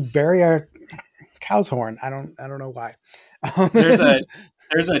 You bury a cow's horn. I don't know why.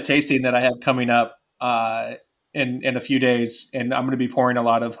 There's a tasting that I have coming up in a few days, and I'm going to be pouring a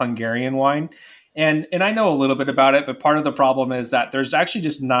lot of Hungarian wine. And I know a little bit about it, but part of the problem is that there's actually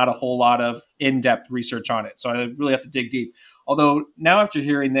just not a whole lot of in-depth research on it. So I really have to dig deep. Although now after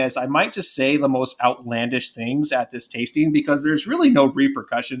hearing this, I might just say the most outlandish things at this tasting, because there's really no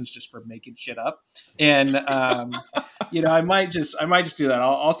repercussions just for making shit up. And I might just do that.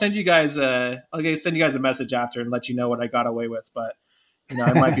 I'll send you guys a message after and let you know what I got away with. But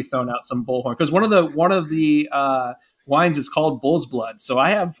I might be throwing out some bullhorn, because one of the wines is called Bull's Blood. So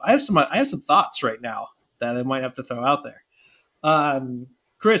I have some thoughts right now that I might have to throw out there.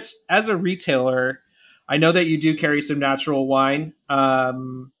 Chris, as a retailer, I know that you do carry some natural wine.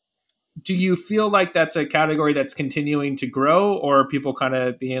 Do you feel like that's a category that's continuing to grow, or are people kind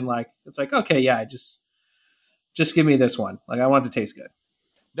of being like, it's like, okay, yeah, just give me this one. Like, I want it to taste good.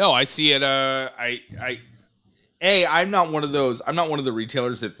 No, I see it. I'm not one of those. I'm not one of the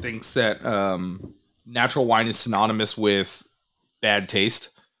retailers that thinks that natural wine is synonymous with bad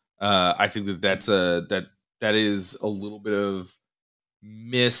taste. I think that is a little bit of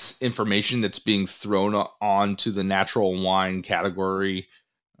misinformation that's being thrown onto the natural wine category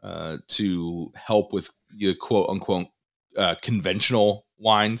to help with quote unquote conventional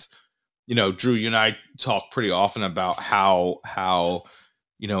wines. You know, Drew, you and I talk pretty often about how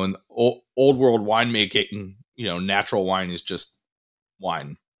in old world winemaking, natural wine is just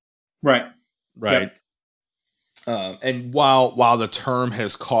wine, Right. right? Yep. And while the term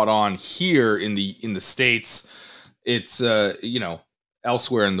has caught on here in the States, it's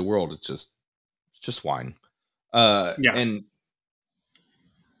elsewhere in the world it's just wine. Yeah. And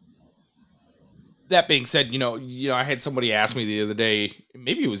that being said, I had somebody ask me the other day,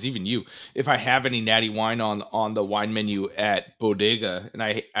 maybe it was even you, if I have any natty wine on the wine menu at Bodega, and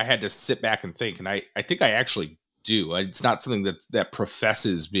I had to sit back and think, and I think I actually do. It's not something that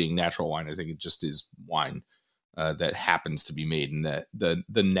professes being natural wine. I think it just is wine that happens to be made in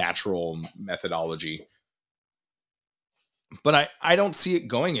the natural methodology. But I don't see it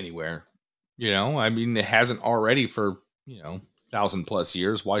going anywhere. I mean, it hasn't already for 1,000+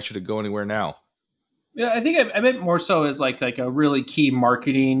 years. Why should it go anywhere now? Yeah, I think I meant more so as like a really key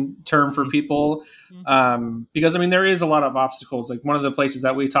marketing term for people, because I mean there is a lot of obstacles. Like one of the places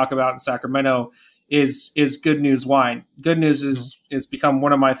that we talk about in Sacramento is Good News Wine. Good News is become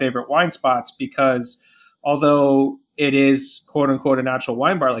one of my favorite wine spots because although it is quote unquote a natural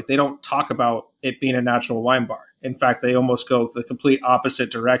wine bar, like they don't talk about it being a natural wine bar. In fact, they almost go the complete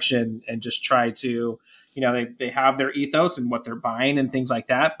opposite direction and just try to, they have their ethos and what they're buying and things like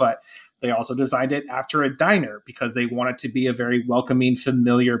that, but they also designed it after a diner because they want it to be a very welcoming,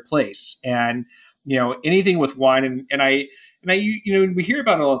 familiar place. And, anything with wine we hear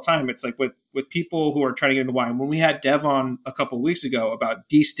about it all the time. It's like with people who are trying to get into wine. When we had Dev on a couple of weeks ago about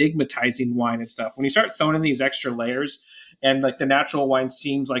destigmatizing wine and stuff, when you start throwing in these extra layers and like the natural wine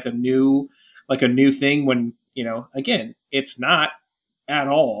seems like a new thing when, again, it's not at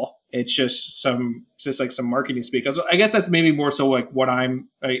all. It's just like some marketing speak. So I guess that's maybe more so like what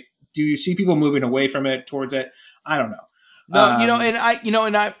do you see people moving away from it towards it? I don't know. No,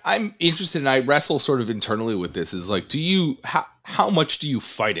 I'm interested, and I wrestle sort of internally with this. Is like, how much do you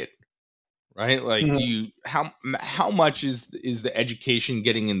fight it, right? Like, do you how much is the education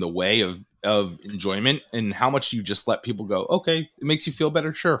getting in the way of enjoyment, and how much do you just let people go? Okay, it makes you feel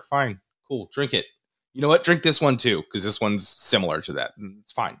better. Sure, fine, cool, drink it. You know what? Drink this one too, because this one's similar to that.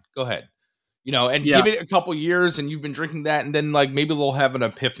 It's fine. Go ahead. And give it a couple years and you've been drinking that, and then like maybe they'll have an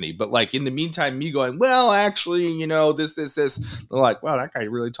epiphany. But like in the meantime, me going, well, actually, this, they're like, wow, that guy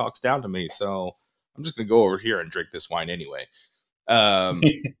really talks down to me. So I'm just gonna go over here and drink this wine anyway.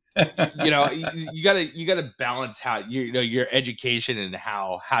 You gotta balance how your education and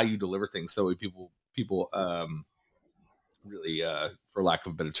how you deliver things so people really for lack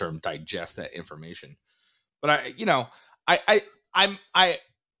of a better term digest that information. But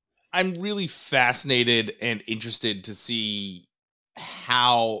I'm really fascinated and interested to see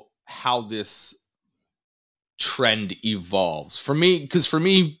how this trend evolves. For me,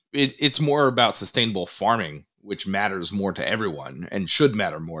 it's more about sustainable farming, which matters more to everyone and should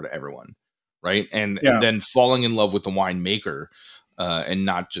matter more to everyone, right? And then falling in love with the winemaker and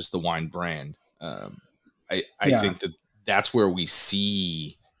not just the wine brand. I think that's where we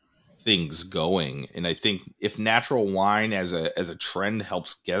see things going, and I think if natural wine as a trend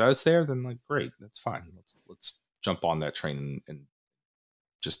helps get us there, then like great, that's fine. Let's jump on that train and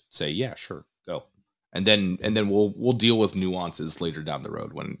just say yeah, sure, go, and then we'll deal with nuances later down the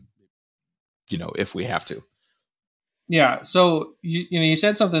road when if we have to. Yeah. So you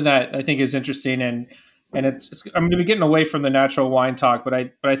said something that I think is interesting, and I'm going to be getting away from the natural wine talk, but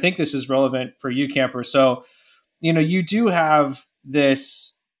I think this is relevant for you, Camper. So you do have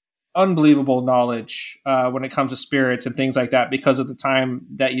this unbelievable knowledge when it comes to spirits and things like that because of the time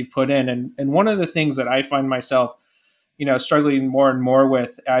that you've put in. And one of the things that I find myself, struggling more and more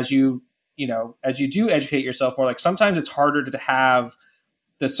with as you do educate yourself more, like sometimes it's harder to have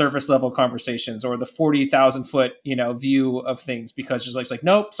the surface level conversations or the 40,000 foot, view of things because just like,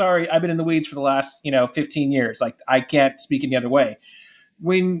 nope, sorry, I've been in the weeds for the last, 15 years. Like I can't speak any other way.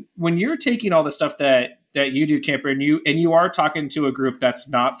 When you're taking all the stuff that you do, Camper, and you are talking to a group that's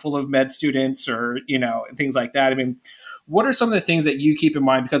not full of med students or things like that. I mean, what are some of the things that you keep in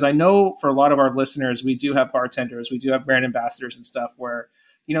mind? Because I know for a lot of our listeners, we do have bartenders, we do have brand ambassadors and stuff where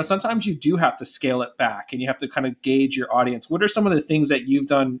sometimes you do have to scale it back and you have to kind of gauge your audience. What are some of the things that you've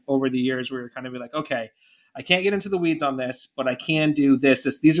done over the years where you're kind of like, okay, I can't get into the weeds on this, but I can do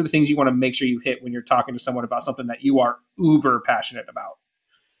this. These are the things you want to make sure you hit when you're talking to someone about something that you are uber passionate about.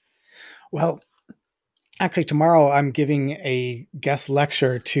 Well, actually, tomorrow I'm giving a guest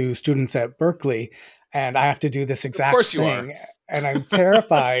lecture to students at Berkeley, and I have to do this exact thing. And I'm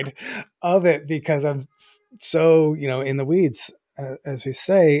terrified of it because I'm so, in the weeds, as we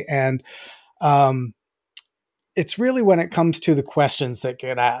say. And it's really when it comes to the questions that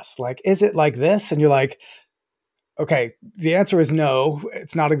get asked, like, is it like this? And you're like, okay, the answer is no,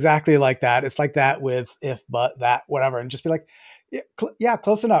 it's not exactly like that. It's like that with if, but, that, whatever. And just be like, yeah,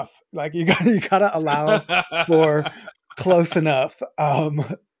 close enough. Like you gotta allow for close enough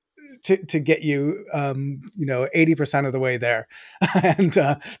to get you 80% of the way there. And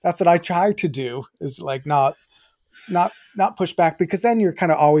that's what I try to do, is like not push back, because then you're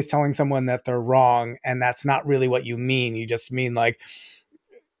kind of always telling someone that they're wrong, and that's not really what you mean. You just mean like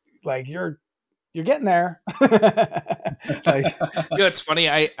you're getting there. It's funny.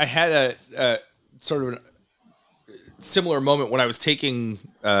 I had a sort of similar moment when I was taking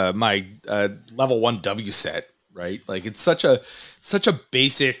my level 1 W set, right? Like it's such a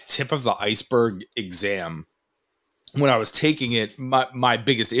basic tip of the iceberg exam. When I was taking it, my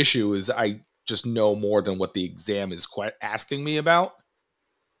biggest issue is I just know more than what the exam is asking me about.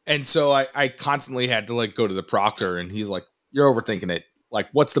 And so I constantly had to like go to the proctor, and he's like, you're overthinking it. Like,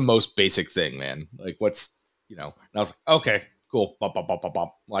 what's the most basic thing, man? Like, what's, and I was like, okay, cool.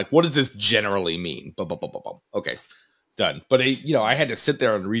 Like, what does this generally mean? Okay, done. But I had to sit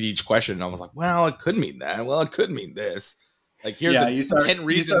there and read each question, and I was like, well, it could mean that. Well, it could mean this. Like, here's 10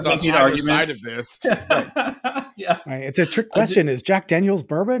 reasons on either arguments. Side of this. Right. Yeah, right. It's a trick question. Is Jack Daniel's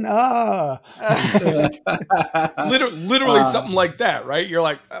bourbon? Literally something like that, right? You're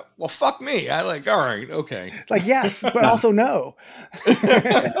like, well, fuck me. I like, all right, okay. Like, yes, but also no.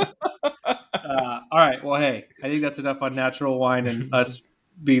 All right. Well, hey, I think that's enough on natural wine and us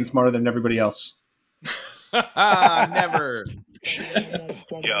being smarter than everybody else. Never.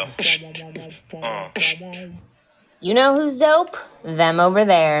 You know who's dope? Them over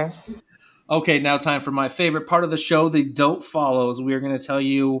there. Okay, now time for my favorite part of the show, the dope follows. We are going to tell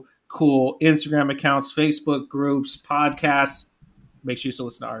you cool Instagram accounts, Facebook groups, podcasts. Make sure you still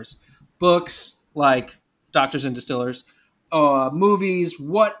listen to ours. Books like Doctors and Distillers, movies,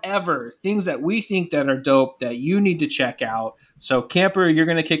 whatever. Things that we think that are dope that you need to check out. So, Camper, you're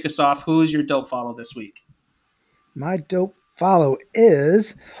going to kick us off. Who's your dope follow this week? My dope follow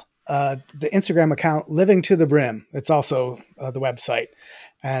is the Instagram account Living to the Brim. It's also the website.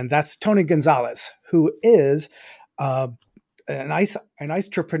 And that's Tony Gonzalez, who is an ice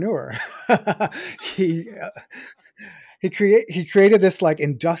entrepreneur. He created this like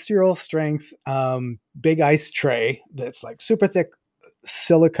industrial strength big ice tray that's like super thick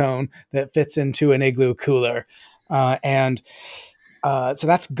silicone that fits into an igloo cooler. So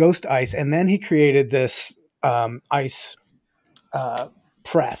that's Ghost Ice. And then he created this ice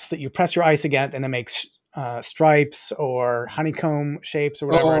press that you press your ice against, and it makes stripes or honeycomb shapes or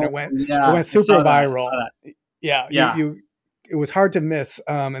whatever. And it went super viral. Yeah. It was hard to miss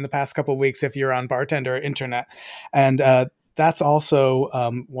in the past couple of weeks if you're on Bartender Internet. And that's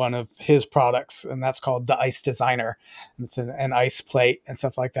also one of his products, and that's called the Ice Designer. It's an ice plate and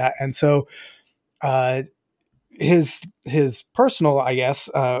stuff like that. And so his personal, I guess,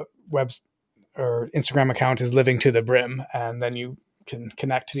 web or Instagram account is Living to the Brim, and then you can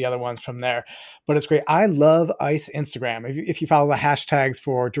connect to the other ones from there. But it's great. I love ice Instagram. If you follow the hashtags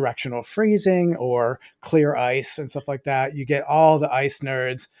for directional freezing or clear ice and stuff like that, you get all the ice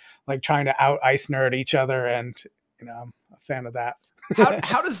nerds like trying to out ice nerd each other, and I'm a fan of that.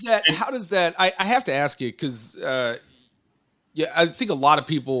 How does that I have to ask you, because I think a lot of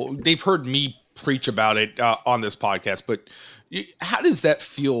people, they've heard me preach about it on this podcast, but how does that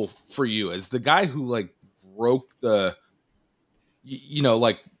feel for you as the guy who like broke the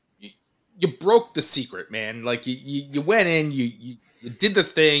you broke the secret, man? Like you went in, you did the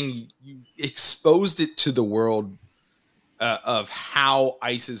thing, you exposed it to the world of how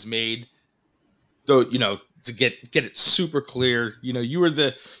ice is made, though, to get it super clear. You were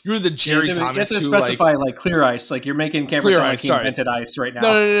the Jerry Thomas. You have to specify like clear ice, like you're making Cameron sound like he invented ice right now.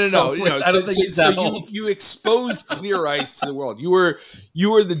 No. I don't think so you exposed clear ice to the world. You were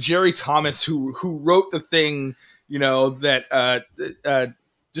the Jerry Thomas who wrote the thing, that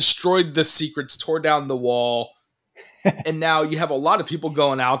destroyed the secrets, tore down the wall, and now you have a lot of people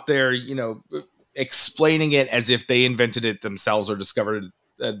going out there, explaining it as if they invented it themselves or discovered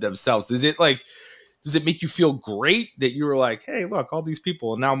it themselves. Does it make you feel great that you were like, hey, look, all these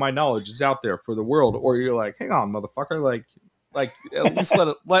people, and now my knowledge is out there for the world? Or you're like, hang on, motherfucker, like, Like at least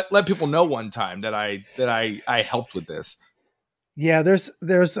let people know one time that I helped with this. Yeah, there's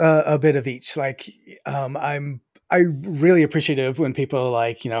a bit of each. Like, I really appreciative when people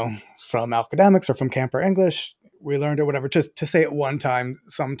like, from academics or from Camper English, we learned or whatever, just to say it one time,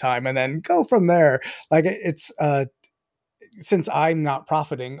 sometime, and then go from there. Like it's since I'm not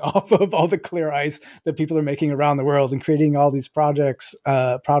profiting off of all the clear ice that people are making around the world and creating all these products,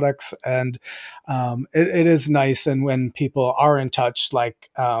 and it is nice. And when people are in touch, like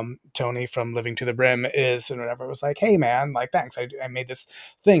Tony from Living to the Brim is, and whatever, was like, hey man, like thanks, I made this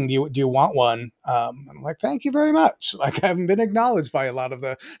thing. Do you want one? I'm like, thank you very much. Like I haven't been acknowledged by a lot of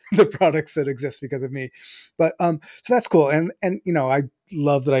the products that exist because of me, but so that's cool. And I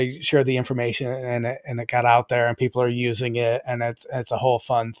love that I shared the information and it got out there and people are using it, and it's a whole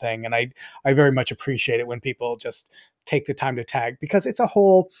fun thing. And I very much appreciate it when people just take the time to tag, because it's a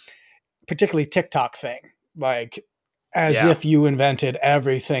whole, particularly TikTok thing, like as if you invented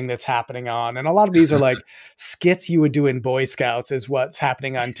everything that's happening on. And a lot of these are like skits you would do in Boy Scouts is what's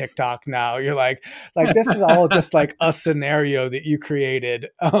happening on TikTok now. You're like this is all just like a scenario that you created.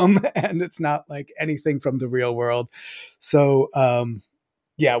 And it's not like anything from the real world. So,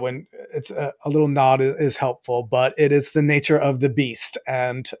 yeah, when it's a little nod is helpful, but it is the nature of the beast,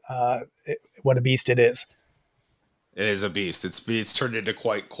 and what a beast it is. It is a beast. It's turned into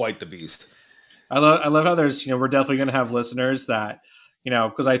quite the beast. I love how there's, we're definitely going to have listeners that,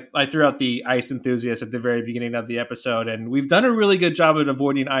 because I threw out the ice enthusiast at the very beginning of the episode, and we've done a really good job at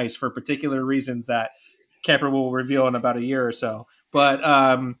avoiding ice for particular reasons that Camper will reveal in about a year or so. But,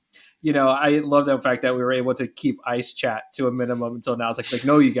 I love the fact that we were able to keep ice chat to a minimum until now. It's like,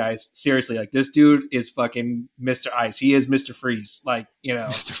 no, you guys, seriously, like this dude is fucking Mr. Ice. He is Mr. Freeze. Like,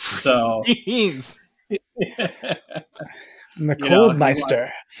 Mr. Freeze. So the Cold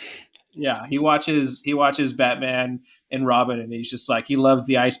Meister. Yeah, he watches Batman and Robin, and he's just like, he loves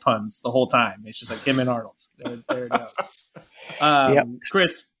the ice puns the whole time. It's just like him and Arnold. There it goes. Yep.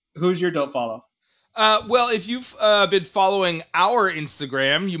 Chris, who's your dope follow? Well, if you've been following our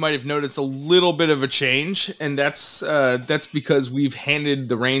Instagram, you might have noticed a little bit of a change, and that's because we've handed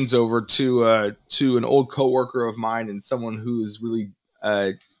the reins over to an old coworker of mine and someone who is really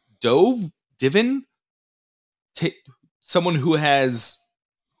someone who has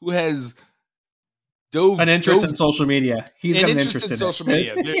dove an interest in social media. He's got an interest in social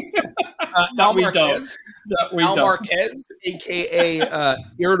media. Al Marquez, aka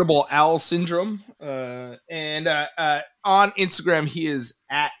Irritable Owl Syndrome, and on Instagram he is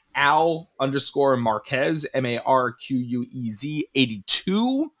at Al_Marquez MARQUEZ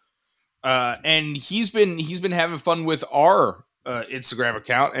 82, and he's been having fun with our Instagram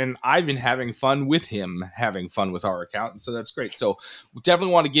account, and I've been having fun with him having fun with our account, and so that's great. So we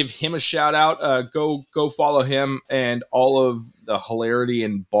definitely want to give him a shout out. Go follow him and all of the hilarity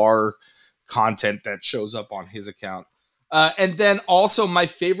and bar content that shows up on his account. And then also my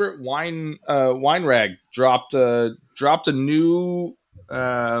favorite wine rag dropped a new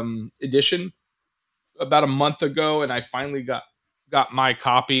edition about a month ago, and I finally got my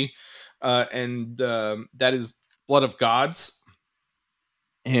copy, and that is Blood of Gods.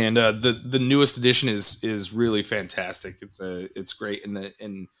 And the newest edition is really fantastic. It's great,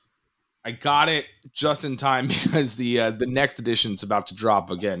 and I got it just in time because the next edition's about to drop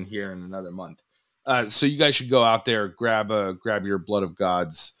again here in another month. So you guys should go out there, grab your Blood of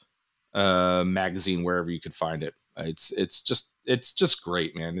Gods magazine wherever you could find it. It's just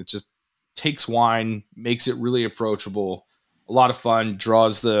great, man. It just takes wine, makes it really approachable, a lot of fun,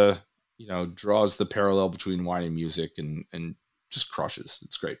 draws the parallel between wine and music, and just crushes.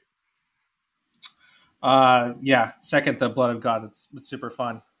 It's great. Yeah, second the Blood of God. It's super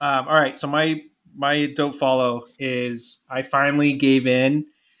fun. All right, so my dope follow is I finally gave in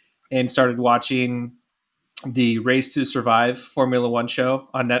and started watching the Race to Survive Formula One show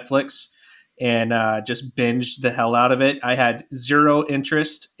on Netflix, and just binged the hell out of it. I had zero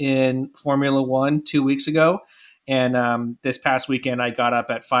interest in Formula One 2 weeks ago, and this past weekend I got up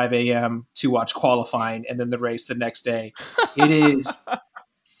at 5 a.m. to watch qualifying and then the race the next day. It is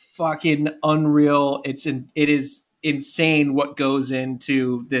fucking unreal. It is insane what goes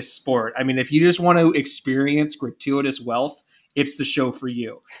into this sport. I mean, if you just want to experience gratuitous wealth, it's the show for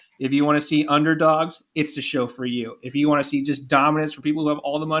you. If you want to see underdogs, it's the show for you. If you want to see just dominance for people who have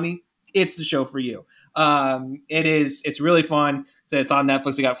all the money, it's the show for you. It's really fun. So it's on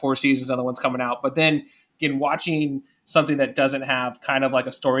Netflix. They got 4 seasons. Other one's coming out. But then again, watching something that doesn't have kind of like a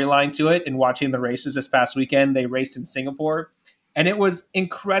storyline to it, and watching the races this past weekend, they raced in Singapore, and it was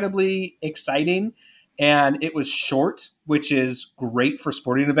incredibly exciting. And it was short, which is great for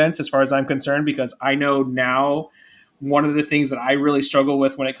sporting events as far as I'm concerned, because I know now one of the things that I really struggle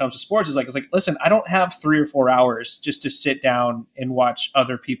with when it comes to sports is like, listen, I don't have 3 or 4 hours just to sit down and watch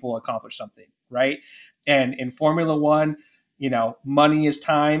other people accomplish something, right? And in Formula One, money is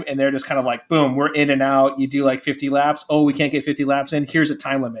time, and they're just kind of like, boom, we're in and out. You do like 50 laps. Oh, we can't get 50 laps in. Here's a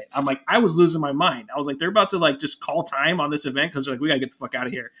time limit. I'm like, I was losing my mind. I was like, they're about to like just call time on this event because they're like, we got to get the fuck out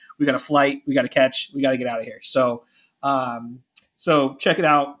of here. We got a flight. We got to catch. We got to get out of here. So, so check it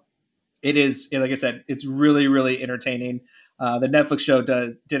out. It is, like I said, it's really, really entertaining. The Netflix show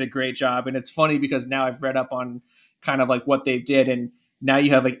did a great job. And it's funny because now I've read up on kind of like what they did, and now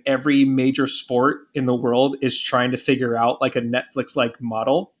you have like every major sport in the world is trying to figure out like a Netflix like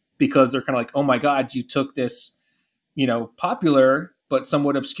model, because they're kind of like, oh my God, you took this, popular but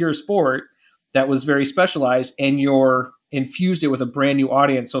somewhat obscure sport that was very specialized, and you're infused it with a brand new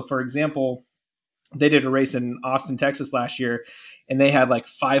audience. So for example, they did a race in Austin, Texas last year, and they had like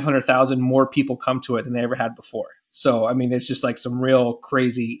 500,000 more people come to it than they ever had before. So, I mean, it's just like some real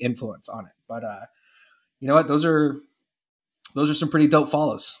crazy influence on it. But you know what? Those are some pretty dope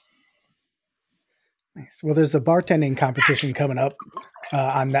follows. Nice. Well, there's the bartending competition coming up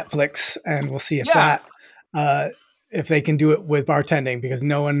on Netflix, and we'll see if if they can do it with bartending, because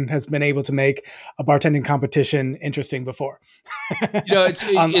no one has been able to make a bartending competition interesting before.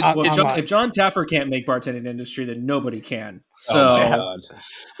 If John Taffer can't make bartending industry, then nobody can. So, oh my God.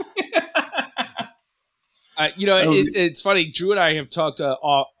 It's funny. Drew and I have talked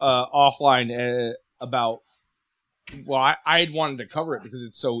offline about. Well, I had wanted to cover it because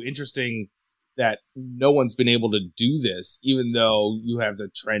it's so interesting that no one's been able to do this, even though you have the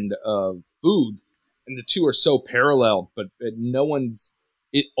trend of food, and the two are so parallel, but it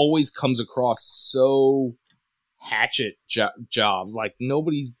always comes across so hatchet job. Like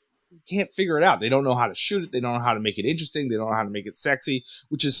nobody can't figure it out. They don't know how to shoot it. They don't know how to make it interesting. They don't know how to make it sexy,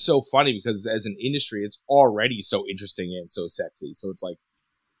 which is so funny because as an industry, it's already so interesting and so sexy. So it's like,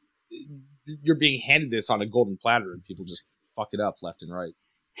 you're being handed this on a golden platter and people just fuck it up left and right.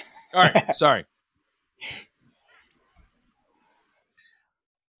 All right. Sorry.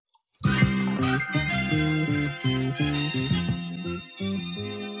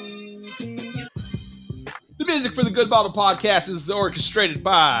 The music for the Good Bottle Podcast is orchestrated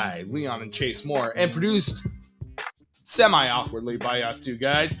by Leon and Chase Moore and produced semi-awkwardly by us two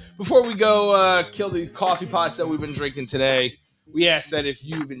guys. Before we go kill these coffee pots that we've been drinking today, we ask that if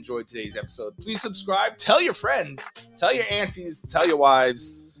you've enjoyed today's episode, please subscribe, tell your friends, tell your aunties, tell your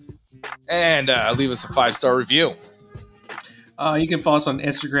wives, and leave us a 5-star review. You can follow us on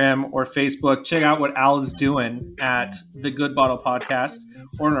Instagram or Facebook. Check out what Al is doing at the Good Bottle Podcast,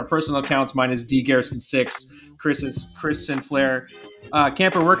 or on our personal accounts. Mine is dgarrison6. Chris is Chris Sinclair.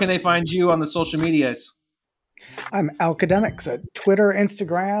 Camper, where can they find you on the social medias? I'm Alcademics at Twitter,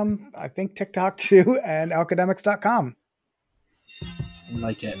 Instagram, I think TikTok too, and alcademics.com. I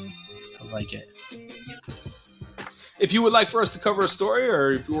like it. If you would like for us to cover a story,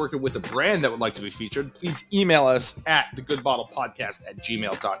 or if you're working with a brand that would like to be featured, please email us at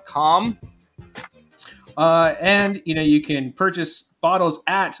thegoodbottlepodcast@gmail.com. And you can purchase bottles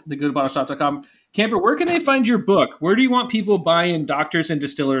at thegoodbottleshop.com. Camper, where can they find your book? Where do you want people buying Doctors and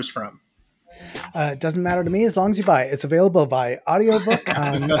Distillers from? It doesn't matter to me as long as you buy it. It's available by audiobook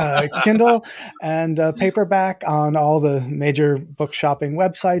on Kindle and paperback on all the major book shopping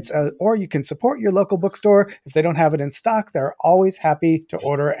websites, or you can support your local bookstore. If they don't have it in stock, they're always happy to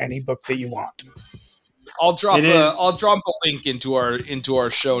order any book that you want. I'll drop a link into our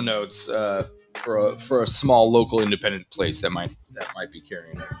show notes for a small local independent place that might be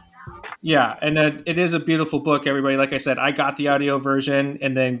carrying it. Yeah, and it is a beautiful book, everybody. Like I said, I got the audio version,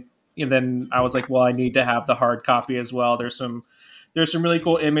 and then I was like, well, I need to have the hard copy as well. There's some really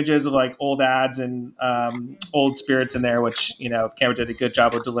cool images of like old ads and old spirits in there, which Cameron did a good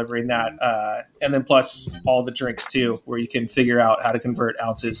job of delivering that. And then plus all the drinks too, where you can figure out how to convert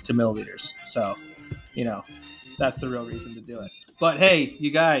ounces to milliliters. So that's the real reason to do it. But hey,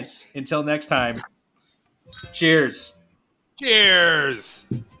 you guys, until next time, cheers.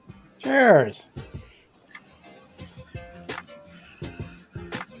 Cheers. Cheers.